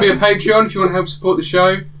 if you yeah. want to be a Patreon, if you want to help support the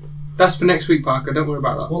show, that's for next week, Parker. Don't worry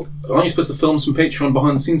about that. Well, aren't you supposed to film some Patreon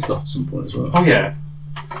behind the scenes stuff at some point as well?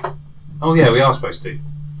 oh yeah, we are supposed to.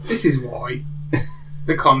 This is why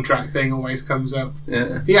the contract thing always comes up.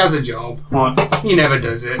 Yeah. He has a job. Right. He never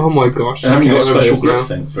does it. Oh my gosh. And haven't you got a I remember special this grip now.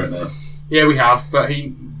 thing for it now? Yeah, we have, but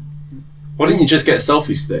he Why didn't you just get a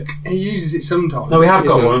selfie stick? uses it sometimes. No, we have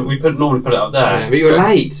got Isn't- one. We normally put it up Yeah, there. but you're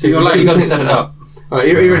late. So you're late. You got to set it up. Alright,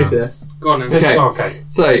 are you ready for this? Go on then. Okay. Oh, okay.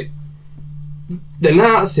 So, the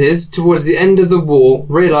Nazis, towards the end of the war,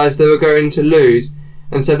 realised they were going to lose,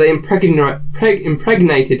 and so they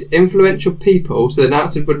impregnated influential people so the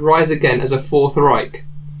Nazis would rise again as a Fourth Reich.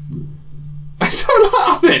 Stop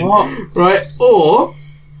laughing! What? Right? Or,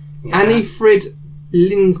 Yeah. Annie Frid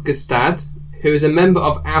Lindgestad, who is a member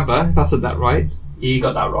of ABBA, if I said that right. You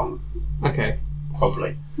got that wrong, Okay.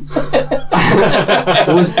 probably.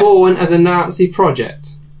 Was born as a Nazi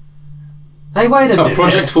project. Hey, wait a A minute.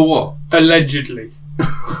 project for what? Allegedly.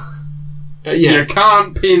 Yeah. You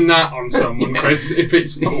can't pin that on someone, Chris, if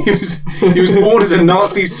it's false. He was born as a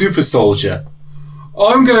Nazi super soldier.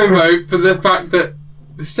 I'm going to vote for the fact that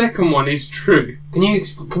the second one is true. Can you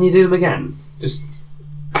do them again? Just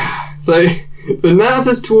So, the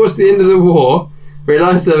Nazis, towards the end of the war,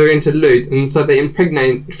 realised they were going to lose, and so they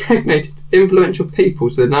impregnated influential people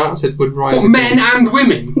so the Nazis would rise What, again. men and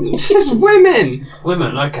women? Just women!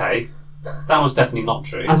 women. Okay, that one's definitely not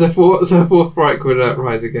true. So a Fourth Reich would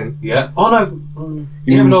rise again. Yeah. Oh no.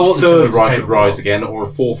 You never mean know what the Third Germans are Reich would capable rise of. again, or a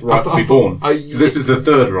Fourth Reich would I be born? thought- 'Cause this is the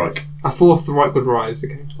Third Reich. A Fourth Reich would rise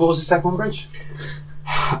again. What was the second one, Bridge?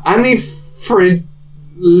 Annie Frid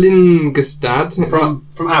Lindgestad From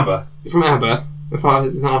ABBA. from ABBA, if I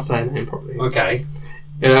was not saying her name properly. Okay.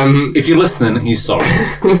 If you're listening, he's sorry.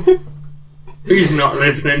 He's not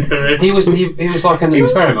listening to this. He was like an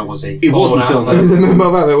experiment, was he? He wasn't Born out till of He a- was a member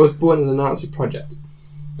of ABBA, was born as a Nazi project.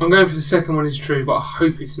 I'm going for the second one is true, but I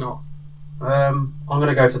hope it's not. I'm going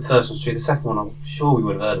to go for the first one's true. The second one, I'm sure we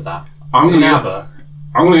would have heard of that. I'm In gonna ABBA.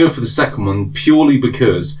 go for the second one purely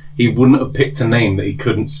because he wouldn't have picked a name that he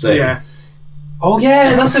couldn't say. Yeah. Oh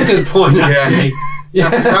yeah, that's a good point actually. Yeah.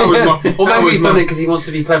 That was my- Or that maybe was he's my- done it because he wants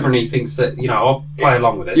to be clever and he thinks that, I'll play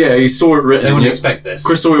along with this. Yeah, he saw it They written. wouldn't Yeah. expect this.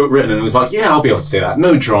 Chris saw it written and was like, "Yeah, I'll be able to say that.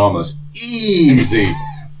 No dramas, easy."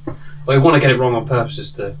 Or you want to get it wrong on purpose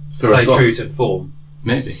just to Throw us stay off. true to form.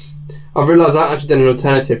 Maybe. I've realised I actually done an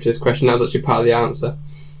alternative to this question. That was actually part of the answer.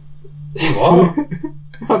 What?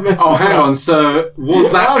 I've messed Oh, this hang up. on. So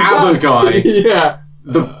was that I've ABBA done- guy Yeah.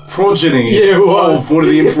 the progeny Yeah, it was. of one of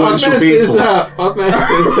the I've influential messed this people? up. I've messed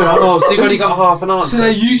this up. Oh, so you've only got half an So answer.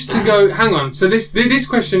 they used to go. Hang on. So this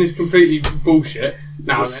question is completely bullshit.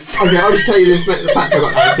 Now then. Okay, I'll just tell you the fact I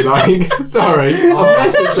got now if you like. Sorry. I've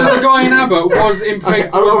messed this So up. the guy in ABBA was Okay, impregnated.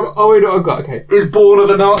 I'll read what I've got, okay. Is born of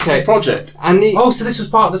a Nazi Okay. project. Annie... Oh, so this was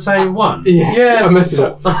part of the same one? Yeah, I messed it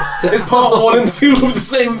up. It's part 1 and 2 of the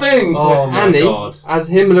same thing. Oh my Annie, god. as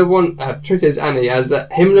Himmler truth is Annie, as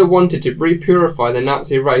Himmler wanted to re-purify the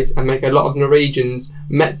Nazi race and make a lot of Norwegians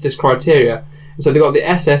met this criteria. And so they got the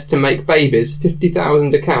SS to make babies,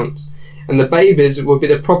 50,000 accounts. And the babies would be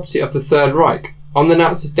the property of the Third Reich. On the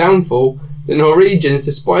Nazis' downfall, the Norwegians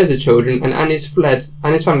despised the children and Annie's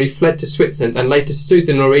family fled to Switzerland and later sued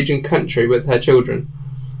the Norwegian country with her children.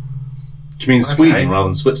 Do you mean Okay. Sweden rather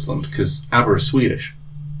than Switzerland? Because ABBA is Swedish.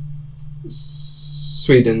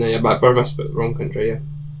 Sweden, yeah, but I must put the wrong country, yeah.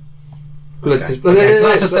 Fled Okay. to- Okay,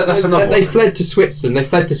 so that's another they one. fled to Switzerland. They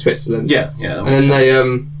fled to Switzerland. Yeah, yeah. That And makes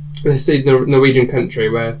then sense. they sued the Norwegian country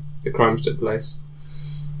where the crimes took place.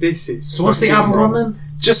 This is. So what's the fucking album wrong. on then?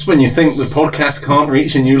 Just when you think the podcast can't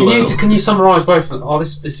reach a new level. Can you summarise both of them? Oh,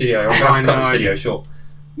 this video. I'm going to cut this know. video short.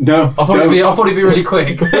 No. I thought it'd be really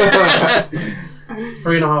quick.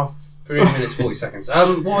 3.5 3 minutes 40 seconds.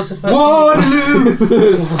 What was the first?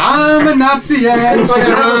 Waterloo! I'm a Nazi and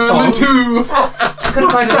song. too. I could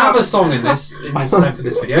have played another song in this note for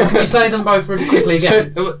this video. Can you say them both really quickly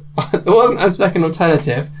again? So, there wasn't a second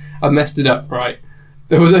alternative. I messed it up, right?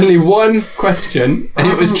 There was only one question, and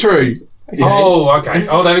it was true. Okay. Oh, okay.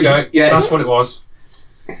 Oh, there we go. Yeah. That's what it was.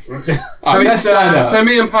 I messed that up. So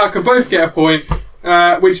me and Parker both get a point,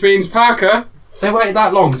 which means Parker, They waited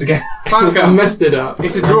that long to get. Parker, I messed it up.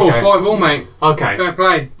 it's a draw, Okay. 5-all, mate. Okay. Fair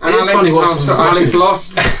play. And It's funny watching so the Alex questions.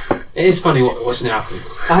 lost. It is funny watching it happen.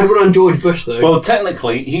 I had one on George Bush though. Well,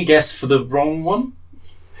 technically, he guessed for the wrong one.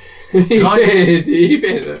 he did. He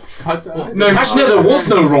did. No, Actually, no, there was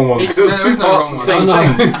no wrong one because it was There two was no parts of the wrong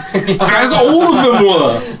same one. thing. As all of them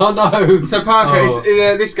were. Oh no. So Parker,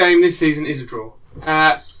 Oh. this game this season is a draw.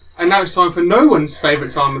 And now it's time for no one's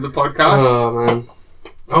favourite time of the podcast. Oh man.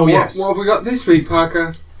 Oh yes. What have we got this week,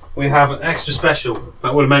 Parker? We have an extra special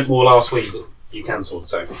that would have meant more last week, but you cancelled.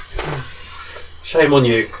 So shame on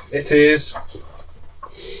you. It is.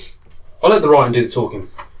 I'll let the writing do the talking.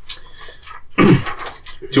 Do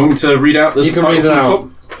you want me to read out the You can title read it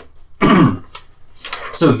from the top?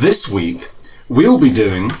 So this week, we'll be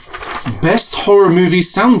doing Best Horror Movie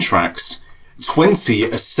Soundtracks, 20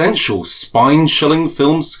 Essential Spine-Chilling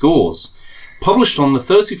Film Scores, published on the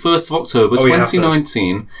 31st of October Oh, you have to.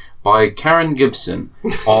 2019 by Karen Gibson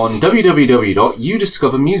on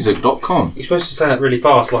www.youdiscovermusic.com. You're supposed to say that really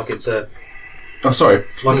fast, like it's a. Oh, sorry.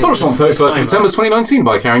 Like Published on it's 31st of disclaimer. September 2019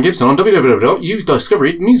 by Karen Gibson on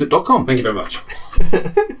www.youdiscovermusic.com. Thank you very much.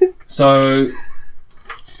 So,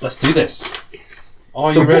 let's do this. Are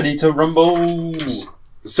So you what- ready to rumble?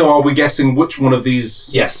 So are we guessing which one of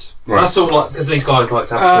these... Yes. Right. That's sort of like because these guys like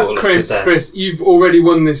to have short lists. Chris, you've already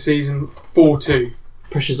won this season 4-2.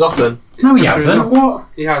 Pressure's off then. No, he hasn't.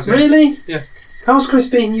 What? He has. Really? Yeah. How's Chris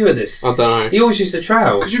beating you at this? I don't know. He always used to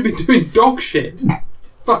trail. Because you've been doing dog shit.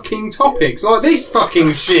 Fucking topics like this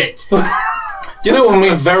fucking shit. You know, when we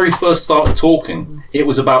very first started talking, it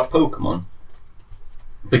was about Pokemon.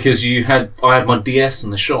 Because I had my DS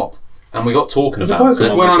in the shop, and we got talking Was it about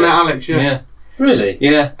Pokemon? it. When I met Alex, yeah. Yeah, Really?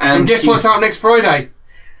 yeah. And guess he- what's out next Friday?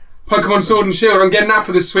 Pokemon Sword and Shield. I'm getting that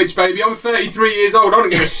for the Switch, baby. I'm 33 years old. I don't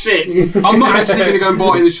give a shit. I'm not actually going to go and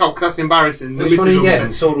buy it in the shop because that's embarrassing. The Which one are missus you will getting?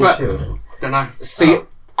 get it. Sword and But- Shield? Don't know. See,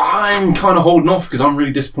 I'm kind of holding off because I'm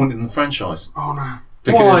really disappointed in the franchise. Oh no.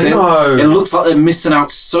 Because Why? it No. looks like they're missing out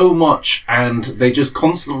so much, and they just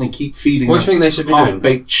constantly keep feeding What do us you think they should be doing?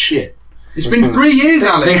 half-baked shit. It's been 3 years,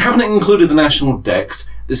 Alex. They haven't included the national decks.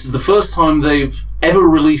 This is the first time they've ever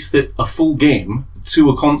released a full game to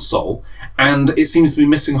a console, and it seems to be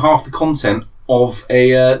missing half the content of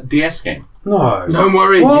a DS game. No. Don't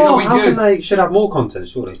worry. Well, It'll be how good. come they should have more content,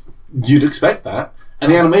 surely? You'd expect that.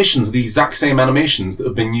 And the animations are the exact same animations that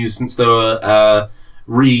have been used since they were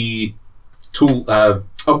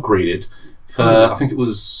upgraded for, I think it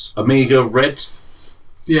was Omega Red.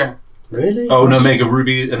 Yeah. Really? Oh, no, Omega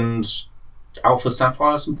Ruby and Alpha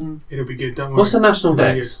Sapphire or something. It'll be good. Don't worry. What's the national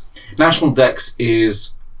Very dex? National Dex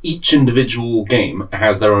is each individual game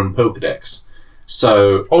has their own Pokedex.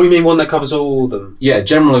 So, Oh, you mean one that covers all of them? yeah,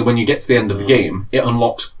 generally when you get to the end of the game, it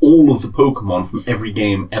unlocks all of the Pokemon from every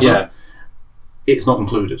game ever. Yeah. It's not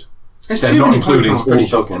included. There's They're too not many including Pokemon. all pretty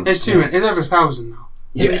shocking. Pokemon. There's too many. There's over 1,000 now.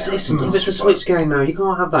 Yeah, but it's a Switch game now. You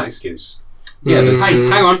can't have that excuse. Yeah, there's- Hey,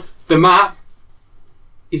 hang on. The map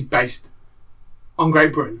is based on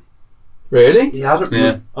Great Britain. Really? Yeah,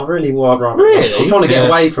 Yeah. I really would rather. Really? I'm trying to get Yeah.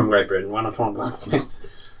 away from Great Britain when I'm trying to.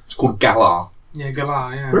 It's called Galar. Yeah,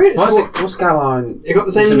 Galar, yeah. Really? What's So What's Galar? it got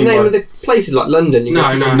the same What's it name mean of the places like London. You No, go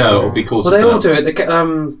to- no. No, it'll be called Well, they something all do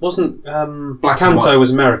else. it. Wasn't Black and Kanto white.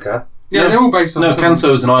 was America? Yeah, they're all based on No, something.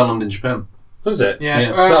 Kanto is an island in Japan. Was it? Yeah.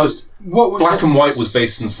 Yeah. So that was what was Black and White was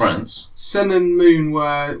based in France. Sun and Moon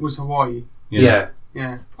was Hawaii. yeah.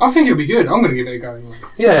 Yeah. I think it'll be good. I'm going to give it a go anyway.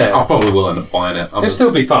 Yeah. I probably will end up buying it. It'll still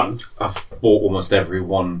be fun. I've bought almost every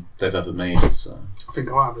one they've ever made, so I think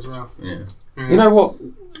I have as well. yeah. Yeah. You know what?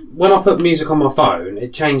 When I put music on my phone,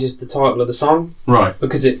 it changes the title of the song Right.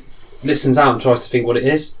 because it listens out and tries to think what it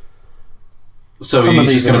is. So Some you're of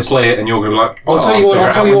these just are going to just- play it and you're going to be like, I'll "Oh, tell you what. figure I'll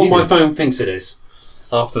out tell you what you my do." phone thinks it is.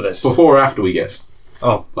 After this. Before or after we guess?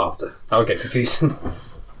 Oh, after. That'll get confusing.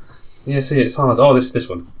 Yeah, see, it's hard. Oh, this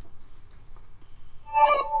one.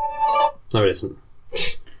 No, it isn't.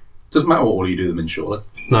 Doesn't matter what order you do them in, surely.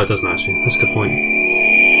 No, it doesn't actually. That's a good point.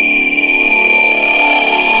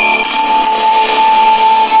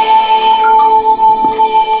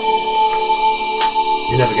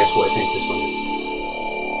 You never guess what it thinks this one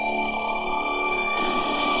is.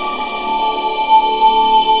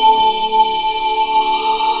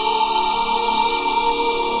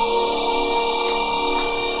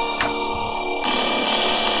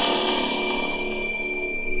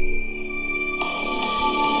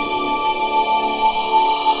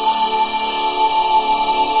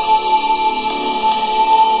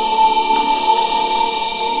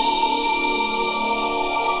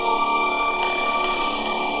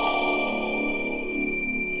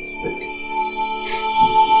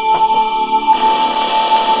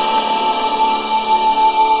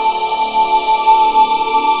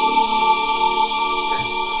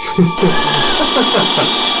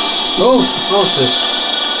 What's this?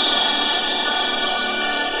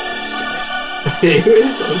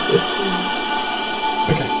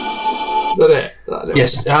 Is that it?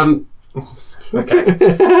 Yes. Okay.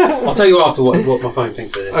 I'll tell you after what my phone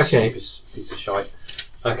thinks of this Okay. stupid piece of shite.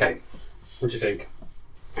 Okay. What do you think?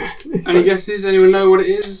 Any guesses? Anyone know what it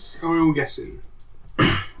is? Or are we all guessing?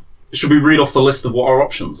 Should we read off the list of what our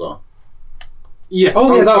options are? Yeah.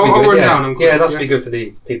 Oh, yeah, that'd be I'll good. run yeah, down them quick, that'd be good for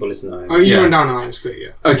the people listening at Oh, home. you Yeah. run down them, Alex, quick, yeah.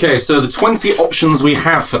 Okay, so the 20 options we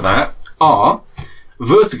have for that are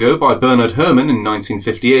Vertigo by Bernard Herrmann in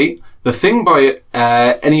 1958, The Thing by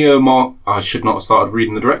Ennio I should not have started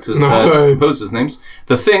reading the director's composers' names.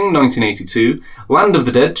 The Thing, 1982, Land of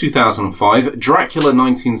the Dead, 2005, Dracula,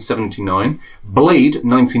 1979, Blade,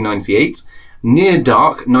 1998, Near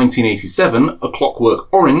Dark, 1987, A Clockwork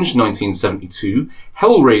Orange, 1972,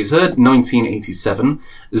 Hellraiser, 1987,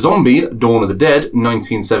 Zombie, Dawn of the Dead,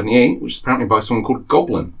 1978, which is apparently by someone called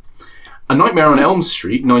Goblin. A Nightmare on Elm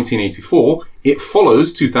Street, 1984, It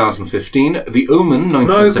Follows, 2015, The Omen,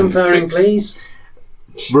 1976, No conferring, please.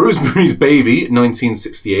 Rosemary's Baby,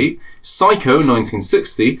 1968, Psycho,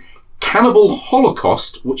 1960, Cannibal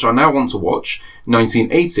Holocaust, which I now want to watch,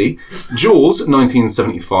 1980, Jaws,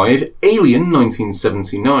 1975, Alien,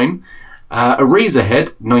 1979,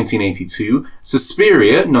 Eraserhead, 1982,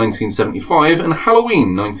 Suspiria, 1975, and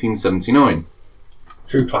Halloween, 1979.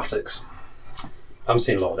 True classics. I haven't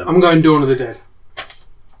seen a lot of them. I'm going Dawn of the Dead.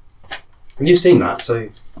 You've seen that, so...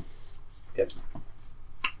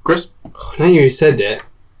 Chris? Now you said it.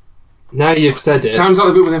 Now you've said it. Sounds like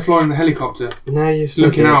the bit where they're flying in the helicopter, Now you've said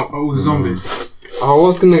looking it. out at all the zombies. I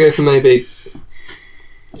was going to go for maybe...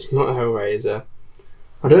 It's not Hellraiser.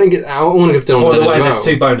 I don't think I want to go for Dawn By of the the Dead way, as well. there's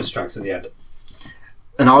 2 bonus tracks at the end.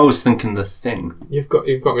 And I was thinking The Thing. You've got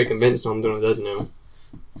me convinced I'm Dawn of the Dead now.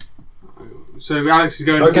 So Alex is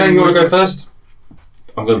going... Okay, you want to go first?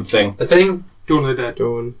 I'm going The Thing. The Thing? Dawn of the Dead.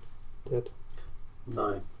 Dawn. Dead.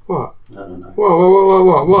 No. What? No.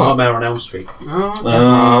 What? Nightmare on Elm Street. Oh, okay.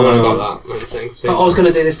 I would have got that. Maybe thing. But I was going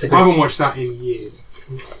to do this to I Chris. haven't watched that in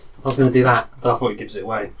years. I was going to do that, but I thought it gives it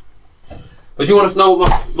away. But do you want to know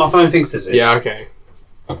what my phone thinks this is? Yeah, okay.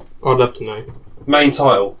 I'd love to know. Main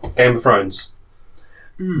title, Game of Thrones.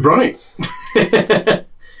 Right.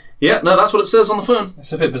 Yeah, no, that's what it says on the phone.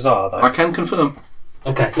 It's a bit bizarre, though. I can confirm.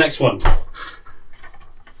 Okay, next one.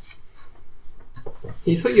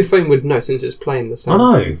 You thought your phone would know since it's playing the I song.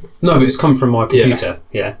 know. No, but it's come from my computer.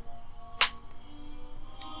 Yeah.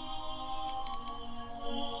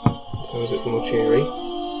 Sounds a bit more cheery.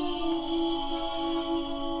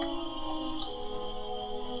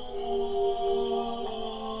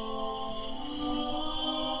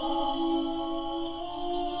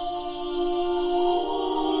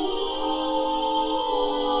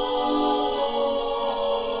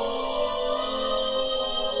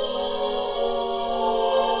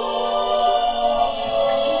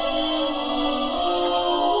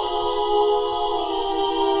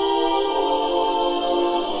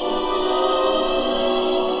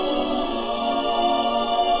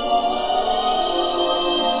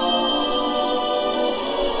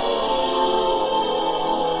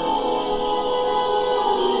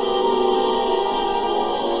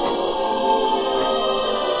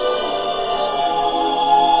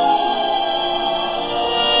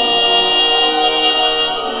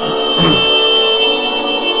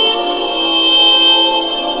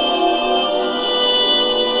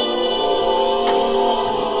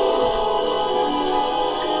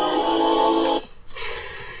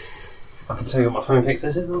 I can tell you what my phone thinks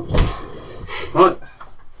this is. Right.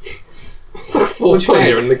 It's like four What do you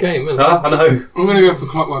player think? in the game, isn't it? I know. I'm going to go for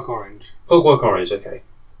Clockwork Orange. Clockwork Orange, okay.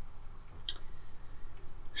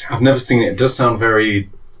 I've never seen it. It does sound very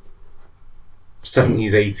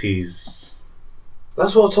 70s, 80s.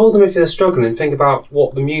 That's what I told them if they're struggling, think about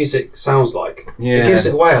what the music sounds like. Yeah. It gives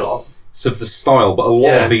it away a lot. So of the style, but a lot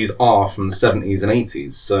Yeah. of these are from the 70s and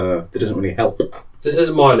 80s, so that doesn't really help. This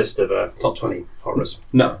isn't my list of top 20 horrors.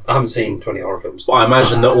 No. I haven't seen 20 horror films. But I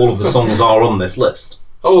imagine that all of the songs are on this list.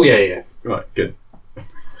 Oh, yeah. Right, good.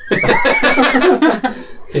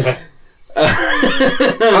 Yeah.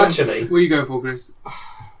 Actually, What are you going for, Chris?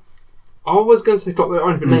 I was going to say Clockwork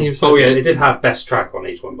Orange, but now you've said oh yeah, it. it did have best track on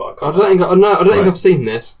each one, but I I can't. don't think I don't think Right. I've seen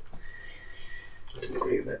this. I didn't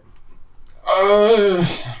agree with it.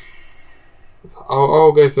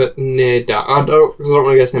 I'll go for Near Dark. I don't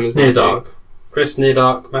want to guess him as Near Matthew. Dark. Chris, Near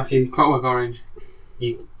Dark. Matthew, Clockwork Orange.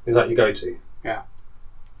 is that your go-to?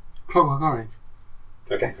 Clockwork Orange.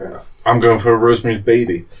 Okay, fair enough. I'm going for Rosemary's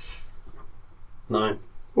Baby. No.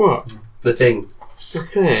 What? The Thing. The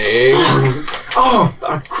Thing. Oh,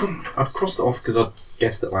 I'd crossed it off because I'd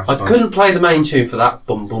guessed it last I time. couldn't play the main tune for that,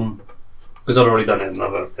 Bum Bum, because I'd already done it in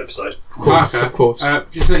another episode. Of course, Okay. of course.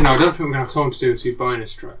 Just to let you know, I don't think we're going to have time to do 2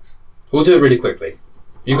 bonus tracks. We'll do it really quickly.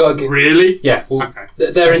 You got to get. Really? Yeah, well, Okay.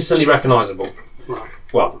 they're instantly recognisable. Right.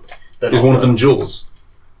 Well, they're Is not one of them Jaws?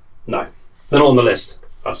 No, they're not on the list.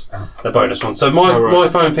 That's the bonus one. So my Oh, right. my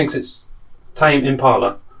phone thinks it's Tame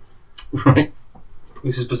Impala, Right.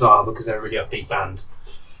 which is bizarre because they're a really upbeat band.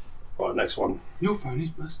 Right, next one. Your phone is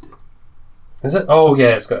busted. Is it? Oh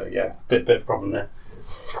yeah, it's got bit of problem there.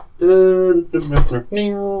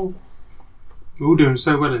 We're all doing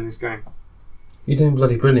so well in this game. You're doing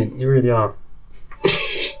bloody brilliant. You really are.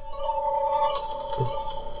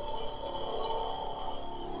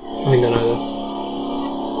 I think I know this.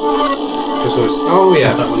 Chris always Oh, yeah.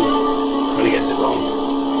 says that when he gets it wrong.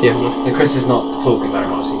 Yeah, no. And Chris is not talking very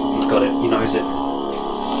much. He's got it. He knows it.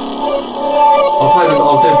 I'll play them.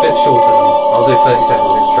 I'll do a bit shorter than. I'll do 30 seconds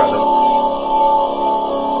of each track then.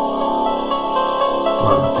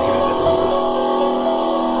 Might have to give it a bit longer.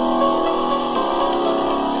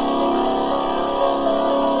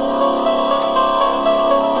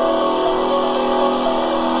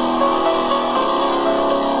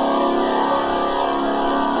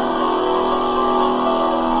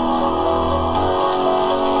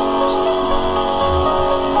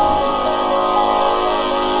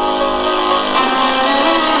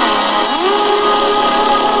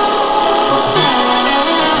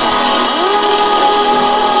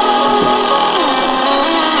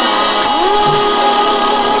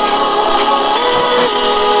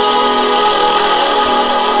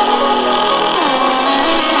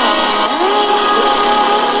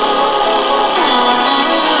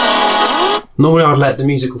 Normally I'd let the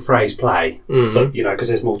musical phrase play, Mm. but you know, because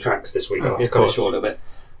there's more tracks this week, I'll have Yeah, to of cut it course. short a little bit.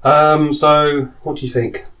 So, what do you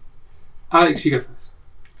think? Alex, you go first.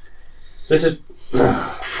 This is.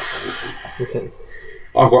 Okay.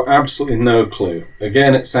 I've got absolutely no clue.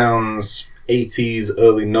 Again, it sounds 80s,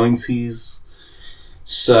 early 90s.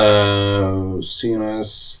 So, seeing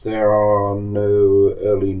as there are no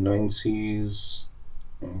early 90s,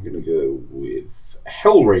 I'm going to go with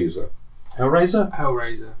Hellraiser. Hellraiser?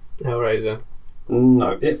 Hellraiser. Hellraiser.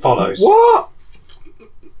 No, It Follows. What?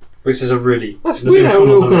 Which is a really. That's the weird newest how one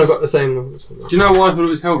we on all the kind of list. got the same numbers. Do you know why I thought it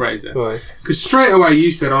was Hellraiser? Why? Because straight away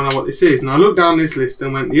you said, I know what this is. And I looked down this list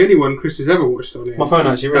and went, the only one Chris has ever watched on it. My phone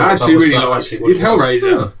actually that realised actually that was really that likes actually what is it was.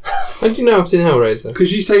 Hellraiser. How do you know I've seen Hellraiser?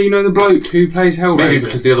 Because you say you know the bloke who plays Hellraiser. Maybe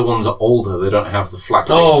because the other ones are older, they don't have the flat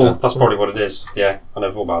Oh, data. that's probably what it is. Yeah, I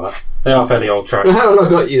never thought about that. They are fairly old tracks. How have I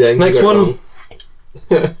got you then? Next You got one.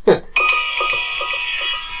 it wrong.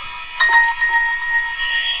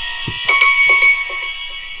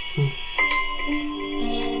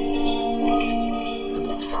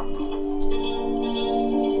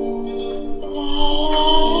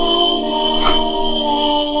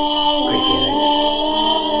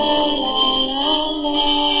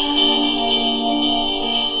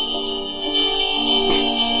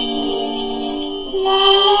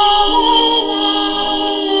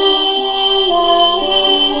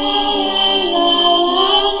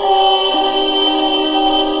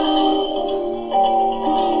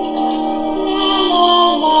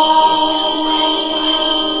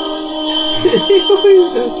 He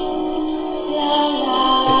always does.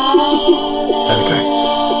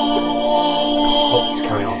 Oh, he's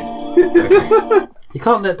carrying on. You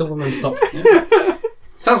can't let the woman stop.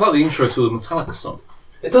 Sounds like the intro to a Metallica song.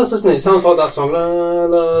 It does, doesn't it? It sounds like that song. La la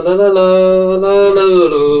la la la la la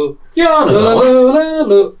la. Yeah, I know La, that la, one.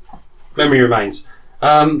 la, la. Memory remains.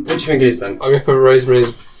 What do you think it is then? I'll go for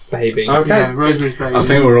Rosemary's Baby. Okay, Yeah, Rosemary's Baby. I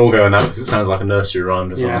think we're all going that because it sounds like a nursery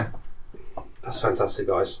rhyme or something. Yeah. that's fantastic,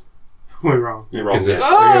 guys. We're wrong. You're wrong. 'Cause Yes.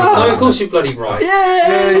 it's- No, of course you're bloody right.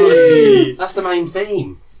 Yay! That's the main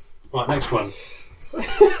theme. Right, next one.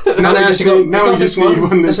 Now we just need, now we just need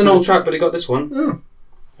one That's that's an old track, but it got this one. Oh.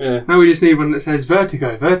 Yeah. Now we just need one that says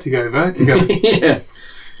vertigo, vertigo, vertigo. Yeah.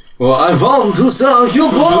 Well, I want to sell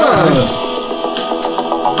your blood.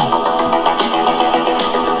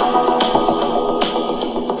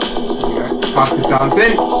 Parker's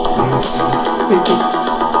dancing.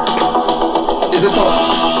 Is this not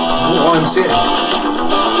YMCA?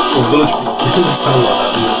 Or Village People? It doesn't sound like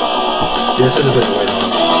that, doesn't it? Yeah, this is a bit of a way down.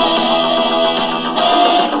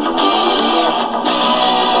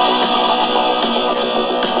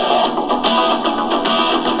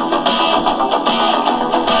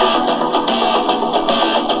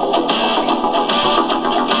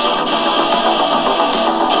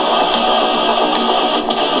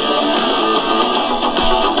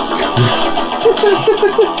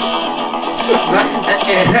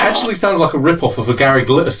 It actually sounds like a rip-off of a Gary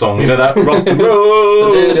Glitter song. You know that rock and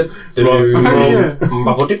roll.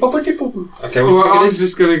 Okay, Well, what I'm do you think it is?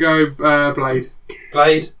 just going to go Blade.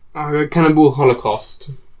 Blade. Cannibal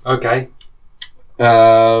Holocaust. Okay. I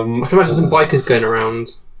can imagine some bikers going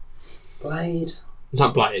around. Blade. It's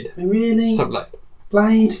not Blade. Really? It's not Blade.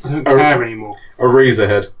 Blade. I don't care anymore. A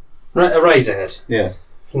Razorhead. A Razorhead. Yeah.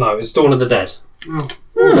 No, it's Dawn of the Dead.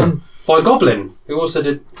 Oh. By Goblin, who also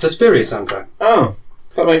did Suspiria soundtrack. Oh,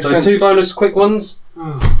 that makes So sense. 2 bonus quick ones.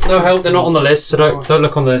 No help, they're not on the list, so don't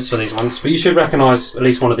look on the list for these ones. But you should recognise at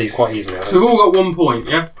least one of these quite easily. I So think. we've all got 1 point,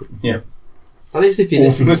 yeah? At least if you All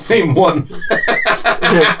listen. from the same one.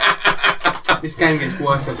 This game gets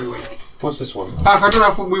worse every week. What's this one? I don't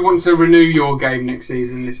know if we want to renew your game next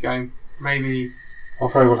season, this game. Maybe. I'm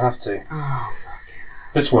afraid we'll have to. Oh.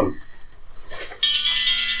 This one.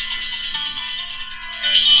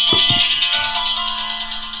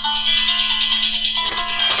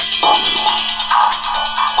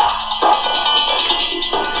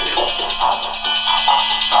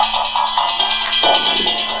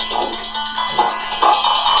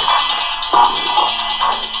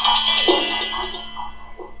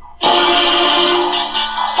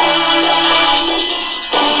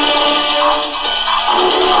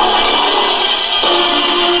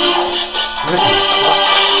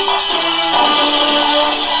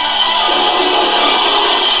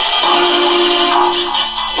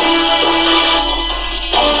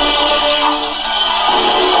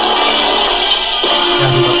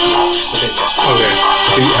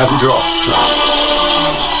 Beat hasn't dropped.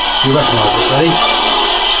 You recognise it, ready?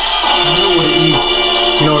 I know what it is.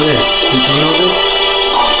 Do you know what it is? Do you know what it is?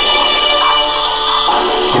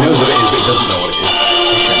 He knows what it is, but he doesn't know what it is.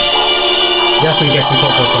 He has been guessing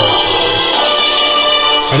Clockwork Orange for what it is.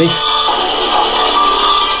 Ready?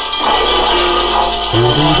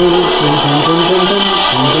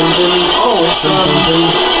 Oh, it's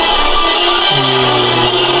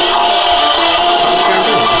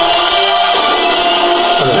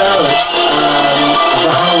no, it's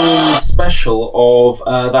the Halloween special of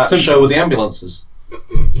that Simpsons. show with the ambulances.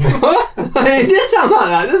 It does sound like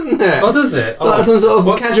that, doesn't it? Oh, does it? Like some sort of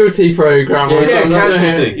What's- casualty program Yeah, or yeah, something.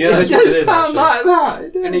 Casualty. Yeah, it that's does what it is, sound like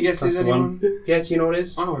that. Any guesses, That's the anyone? one. Yeah, do you know what it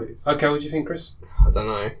is? I know what it is. Okay, what do you think, Chris? I don't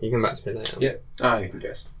know. You come back to me later. Yeah. Ah, you can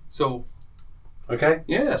guess. So, Okay.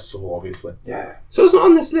 Yeah, so obviously. Yeah. So it's not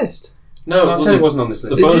on this list. No, I said it wasn't on this The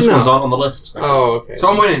list. Did you bonus not? ones aren't on the list. Oh, okay. so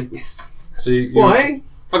I'm winning. Yes. So you, Why?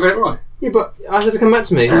 I got it right. Yeah, but I said to come back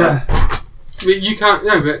to me. But you can't.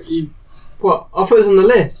 No, but you. What? I thought it was on the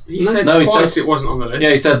list. He said No, he twice said- it wasn't on the list. Yeah,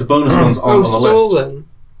 he said the bonus ones aren't on the so list. then.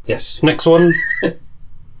 Yes. Next one.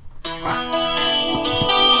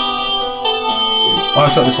 I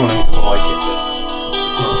shot this one in because I like it, but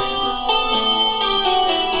it's not.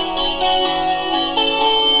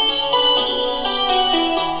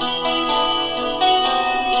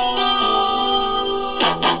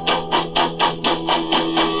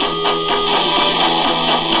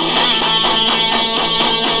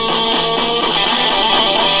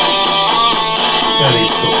 Fairly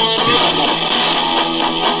short.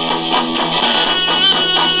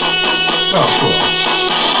 Oh, cool.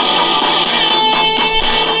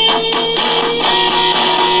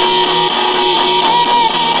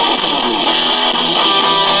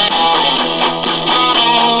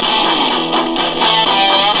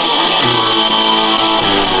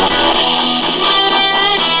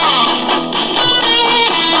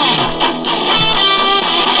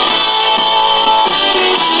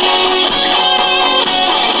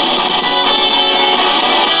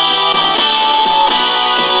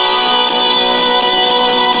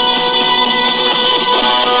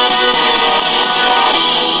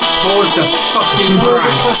 Pause the fucking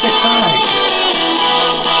brand. classic bag.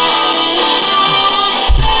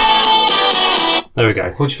 There we go.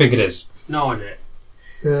 What do you think it is? No idea.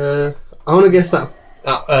 I want to guess that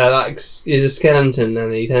is a skeleton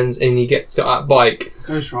and he got that bike.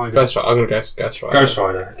 Ghost Rider. Ghost Rider. I'm gonna guess Ghost Rider. Ghost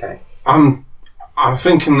Rider. Okay. I'm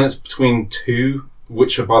thinking that's between two,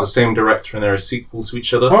 which are by the same director and they're a sequel to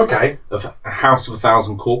each other. Okay. Of House of a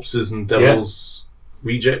Thousand Corpses and Devil's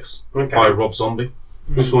Rejects Okay. by Rob Zombie.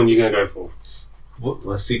 Which one are you going to go for?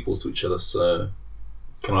 They're sequels to each other, so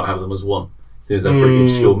cannot have them as one. Since they're pretty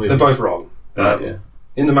obscure movies. They're both wrong. Yeah.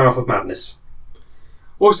 In the Mouth of Madness.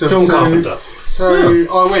 Awesome. John so, Carpenter. So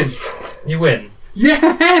I win. You win.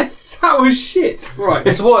 Yes, that was shit. Right.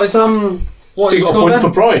 So what is what So is you got a score point then?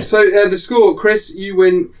 for pride. So the score, Chris, you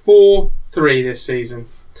win 4-3 this season,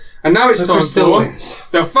 and now it's So time Chris still for wins.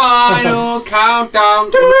 the final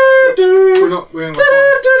countdown. We ain't got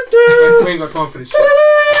time. We ain't got time for this shit.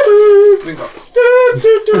 We ain't got.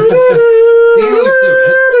 You always do it.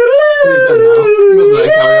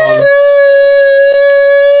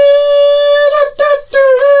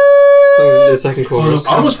 second chorus.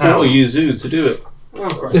 I almost brought a Yuzu to do it,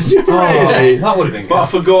 Oh, great. Really? That would have been but I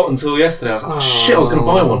good. forgot until yesterday. I was like, shit, I was going to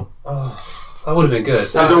buy one. That would have been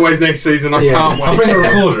good. As always, next season, I Yeah. can't I'll wait. bring a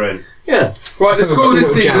recorder in. Yeah. Right, the score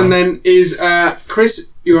this Little season jam. then is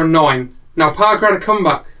Chris, you're on 9. Now, Parker had a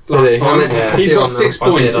comeback last Did he? time. Yeah. He's Is he got on 6 now? I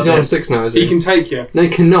did, points. He's on 6 now, is He he? can take you. No, he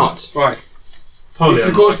cannot. Right. Totally This is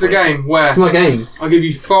the course of the game where It's my game. I'll give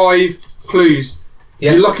you 5 clues.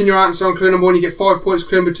 Yeah. You lock in your answer on clue number 1, you get 5 points,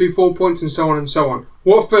 clue number 2, 4 points, and so on and so on.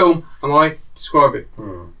 What film am I describing?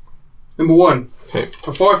 Number 1, Okay.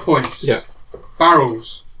 for 5 points. Yeah.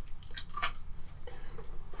 Barrels.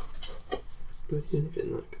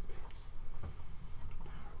 Anything that could be.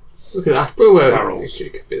 Look at that. Well, Barrels.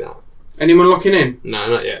 it could be that. Anyone locking in? No,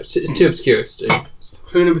 not yet. It's too obscure, Stu.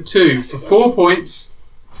 Clue number 2, for 4 points.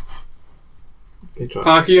 Good try.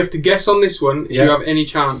 Parker, you have to guess on this one if Yeah. you have any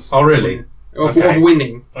chance. Oh, really? Of Okay.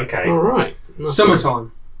 winning. Okay. Alright.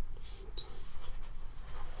 Summertime.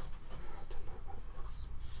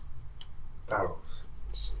 Barrels.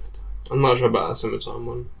 I'm not sure about that summertime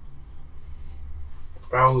one.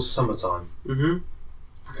 Barrels, summertime.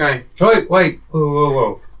 Okay. Wait.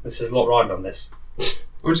 Whoa. This is a lot riding on this.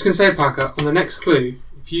 I'm just going to say, Parker, on the next clue,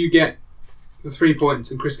 if you get the 3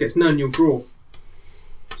 points and Chris gets none, you'll draw.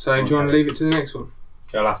 So do you want to leave it to the next one?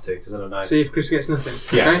 I'll have to, because I don't know. See if Chris gets nothing.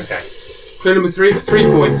 Yeah, Okay? okay. Clue number 3 for 3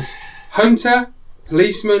 points. Hunter,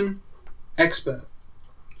 policeman, expert.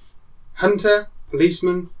 Hunter,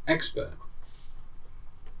 policeman, expert.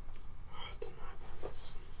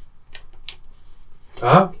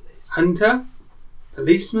 Huh? Hunter,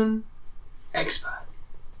 policeman, expert.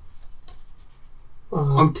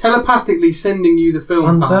 I'm telepathically sending you the film,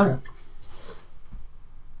 Hunter? Parker.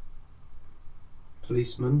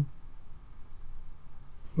 Policeman.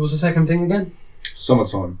 What was the second thing again?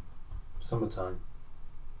 Summertime. Summertime.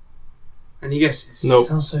 Any guesses? Nope.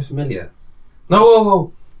 Sounds so familiar. No,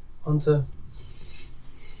 whoa. Hunter.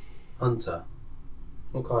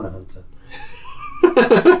 What kind of hunter?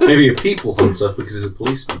 Maybe a people hunter because he's a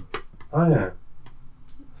policeman. Oh, yeah.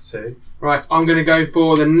 That's true. Right, I'm going to go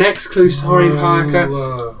for the next clue. Sorry, Parker.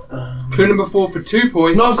 Clue number 4 for 2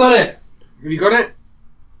 points. No, I've got it! Have you got it?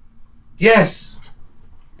 Yes!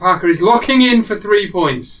 Parker is locking in for 3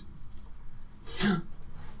 points.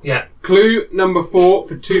 Yeah. Clue number 4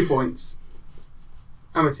 for 2 points.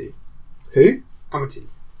 Amity. Who? Amity.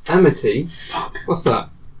 Amity? Fuck. What's that?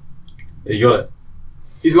 Yeah, you got it.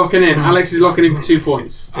 He's locking in. Alex is locking in for 2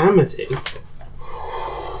 points. Amity?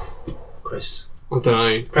 Chris. I don't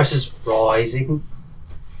know. Press is rising.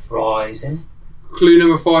 Clue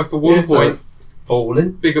number 5 for 1 Yeah, so- point.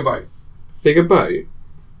 Falling. Bigger boat. Bigger boat?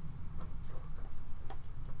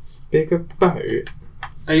 Bigger boat?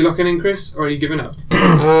 Are you locking in, Chris, or are you giving up?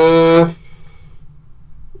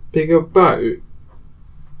 Bigger boat?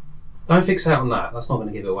 Don't fixate on that. That's not going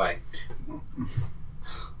to give it away.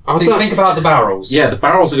 I Think about the barrels. Yeah, the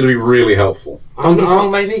barrels are going to be really helpful. Donkey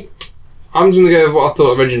Kong, maybe? I'm just going to go with what I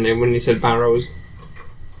thought originally when you said barrels.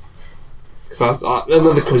 Because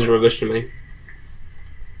another clue's rubbish to me.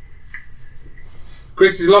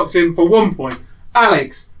 Chris is locked in for 1 point.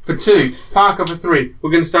 Alex for 2. Parker for 3. We're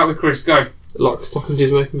going to start with Chris. Go. Lock, stock and two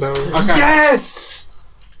smoking barrels. Okay.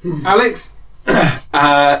 Yes! Alex?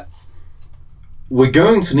 We're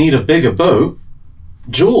going to need a bigger boat.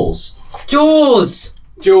 Jaws. Jaws!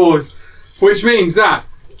 Jaws. Which means that...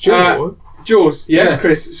 Jaws? Jaws, yes, Yeah.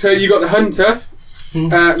 Chris. So you got the hunter,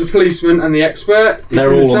 the policeman, and the expert. It's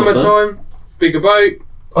They're in the all on the summertime. Bigger boat.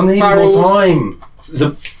 I need Barrels. more time.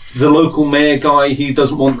 The local mayor guy, he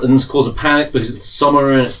doesn't want them to cause a panic because it's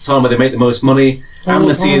summer and it's the time where they make the most money.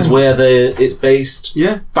 Amnesty is where it's based.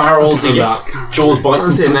 Yeah. Barrels, you Love get Jaws bites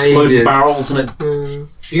Haven't into seen exploding ages. barrels and it.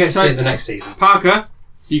 You get to So- see it the next season. Parker,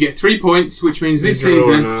 you get 3 points, which means this A draw,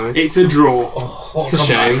 season no. it's a draw. What It's a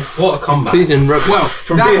shame. What a comeback. Please didn't rub. Well,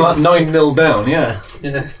 From being like 9-0 down, yeah.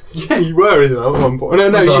 Yeah. yeah, you were as well at one point.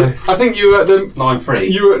 No, Was you, I? I think you were at the.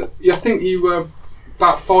 9-3. You were. I think you were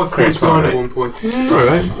about 5 points behind at one point.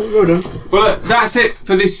 Alright, well done. Well, look, that's it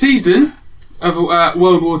for this season of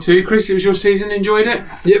World War II. Chris, it was your season. Enjoyed it.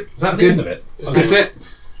 Yep. Is that the Good. end of it? That's it.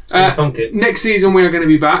 Funk it. Next season we are going to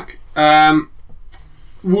be back.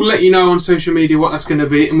 We'll let you know on social media what that's going to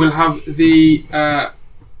be, and we'll have the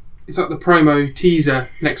it's like the promo teaser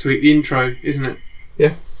next week, the intro, isn't it? Yeah.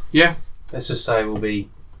 Yeah. Let's just say we'll be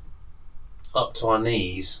up to our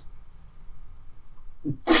knees.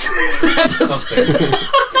 Something.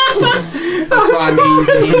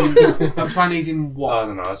 Up to our knees in what? I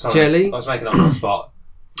don't know. I was trying Jelly? I was making up on the spot.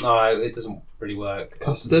 No, it doesn't really work.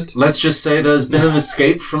 Custard. Let's just say there's been an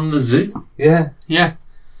escape from the zoo. Yeah. Yeah.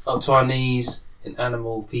 Up to our knees in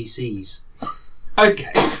animal feces.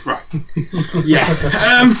 Okay, right. Yeah.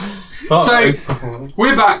 So,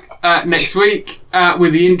 we're back next week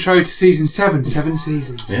with the intro to season 7. 7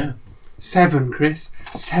 seasons. Yeah. 7, Chris.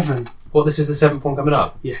 7. What, this is the 7th one coming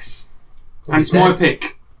up? Yes. And it's my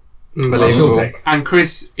pick. Unbelievable. Your pick. And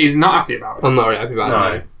Chris is not happy about it. I'm not really happy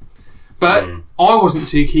about it. But I wasn't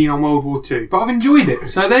too keen on World War II. But I've enjoyed it.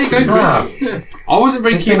 So there you go, Chris. Yeah. I wasn't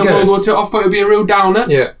very It's keen been on good. World War II. I thought it would be a real downer.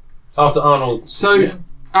 Yeah. After Arnold. So,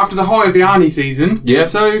 after the high of the Arnie season. Yeah.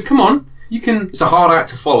 So, come on. You can... It's a hard act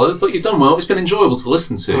to follow, but you've done well. It's been enjoyable to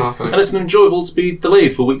listen to. Oh, thanks. And it's enjoyable to be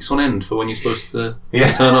delayed for weeks on end for when you're supposed to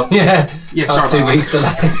turn up. Yeah. Yeah, That's sorry 2 about weeks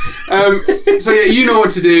delay. So, yeah, you know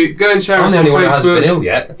what to do. Go and share I'm us the on only one that hasn't been Facebook, ill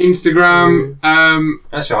yet. Instagram,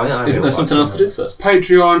 Actually, I am Isn't ill, there something like, else to do first?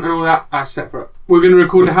 Patreon, and all that as separate. We're going to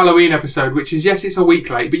record the Halloween episode, which is, yes, it's a week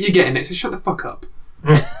late, but you're getting it, so shut the fuck up.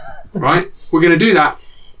 Right? We're going to do that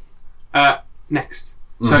next.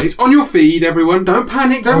 So it's on your feed, everyone. Don't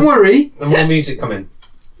panic, don't worry. And more music coming.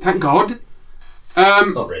 Thank God. It's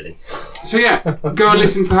not really. So yeah, go and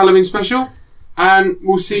listen to the Halloween special, and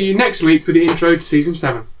we'll see you next week for the intro to season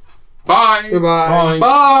 7. Bye. Goodbye.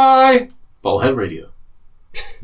 Bye. Ballhead Radio.